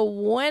know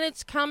when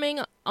it's coming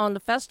on the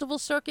festival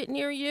circuit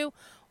near you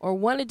or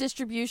when a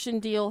distribution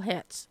deal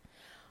hits.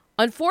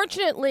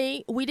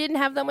 Unfortunately, we didn't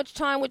have that much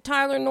time with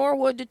TYLOR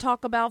Norwood to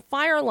talk about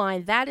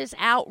FIRELINE. That is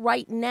out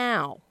right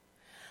now.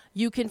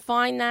 You can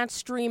find that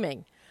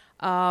streaming.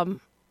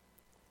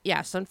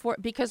 Yes,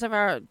 because of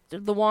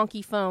the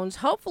wonky phones.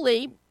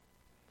 Hopefully,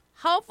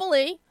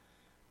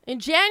 in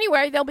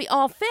January, they'll be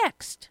all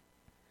fixed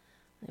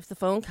if the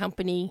phone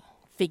company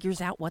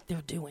figures out what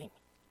they're doing.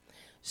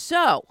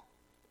 So,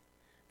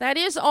 that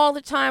is all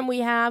the time we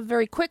have.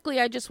 Very quickly,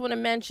 I just want to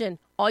mention,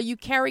 all you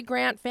Cary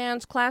Grant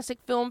fans, classic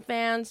film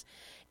fans,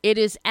 it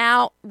is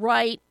out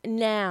right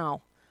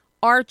now.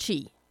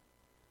 Archie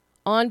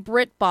on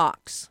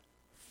BritBox.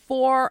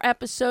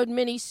 4-episode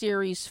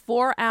miniseries,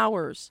 4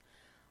 hours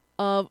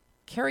of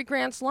Cary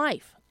Grant's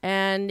life.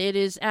 And it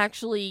is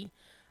actually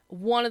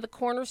one of the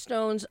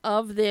cornerstones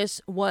of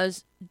this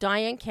was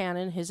Diane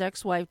Cannon, his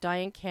ex-wife,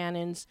 Diane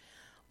Cannon's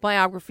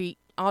autobiography,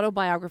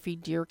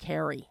 Dear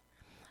Carrie.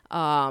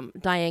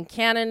 Diane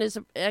Cannon is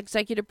an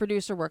executive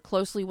producer, worked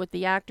closely with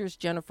the actors.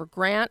 Jennifer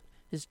Grant,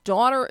 his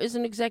daughter, is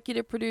an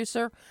executive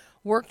producer,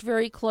 worked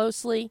very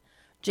closely.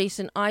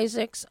 Jason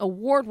Isaacs,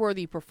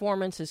 award-worthy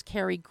performance as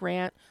Cary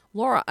Grant.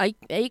 Laura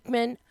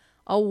Aikman,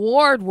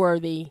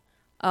 award-worthy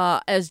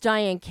as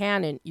Diane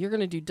Cannon. You're going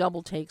to do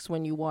double takes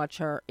when you watch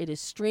her. It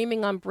is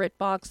streaming on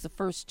BritBox. The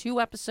first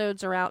 2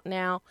 episodes are out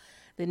now.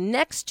 The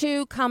next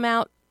 2 come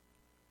out,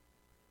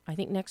 I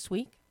think, next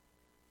week.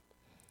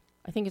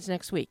 I think it's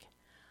next week.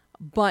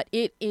 But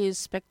it is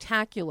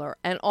spectacular.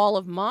 And all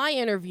of my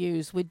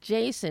interviews with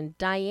Jason,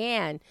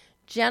 Diane,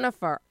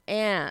 Jennifer,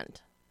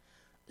 and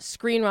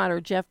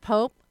screenwriter Jeff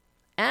Pope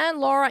and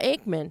Laura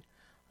Aikman,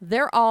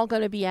 they're all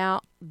going to be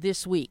out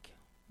this week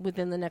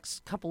within the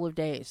next couple of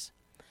days.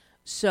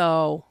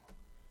 So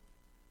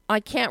I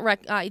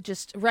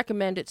just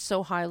recommend it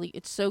so highly.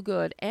 It's so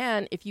good.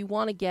 And if you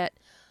want to get,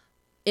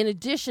 in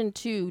addition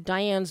to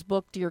Diane's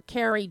book, Dear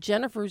Carrie,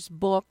 Jennifer's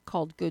book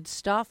called Good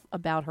Stuff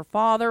about her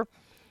father,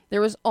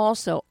 there is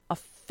also a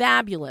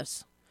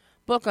fabulous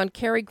book on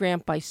Cary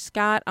Grant by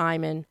Scott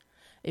Iman.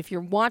 If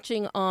you're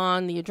watching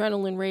on the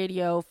Adrenaline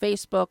Radio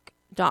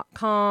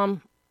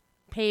Facebook.com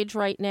page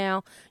right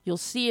now, you'll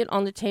see it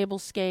on the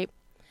tablescape.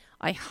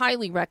 I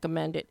highly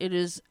recommend it. It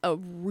is a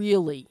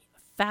really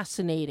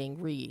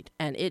fascinating read,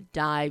 and it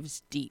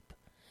dives deep.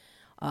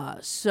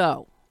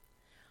 So,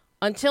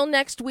 until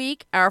next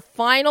week, our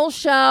final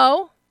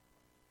show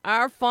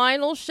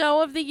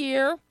of the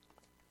year,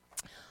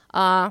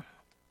 I'll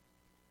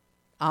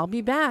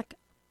be back.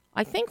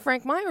 I think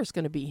Frank Meyer's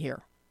going to be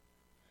here.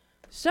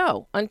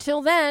 So,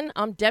 until then,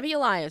 I'm Debbie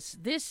Elias.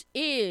 This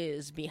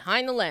is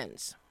Behind the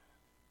Lens.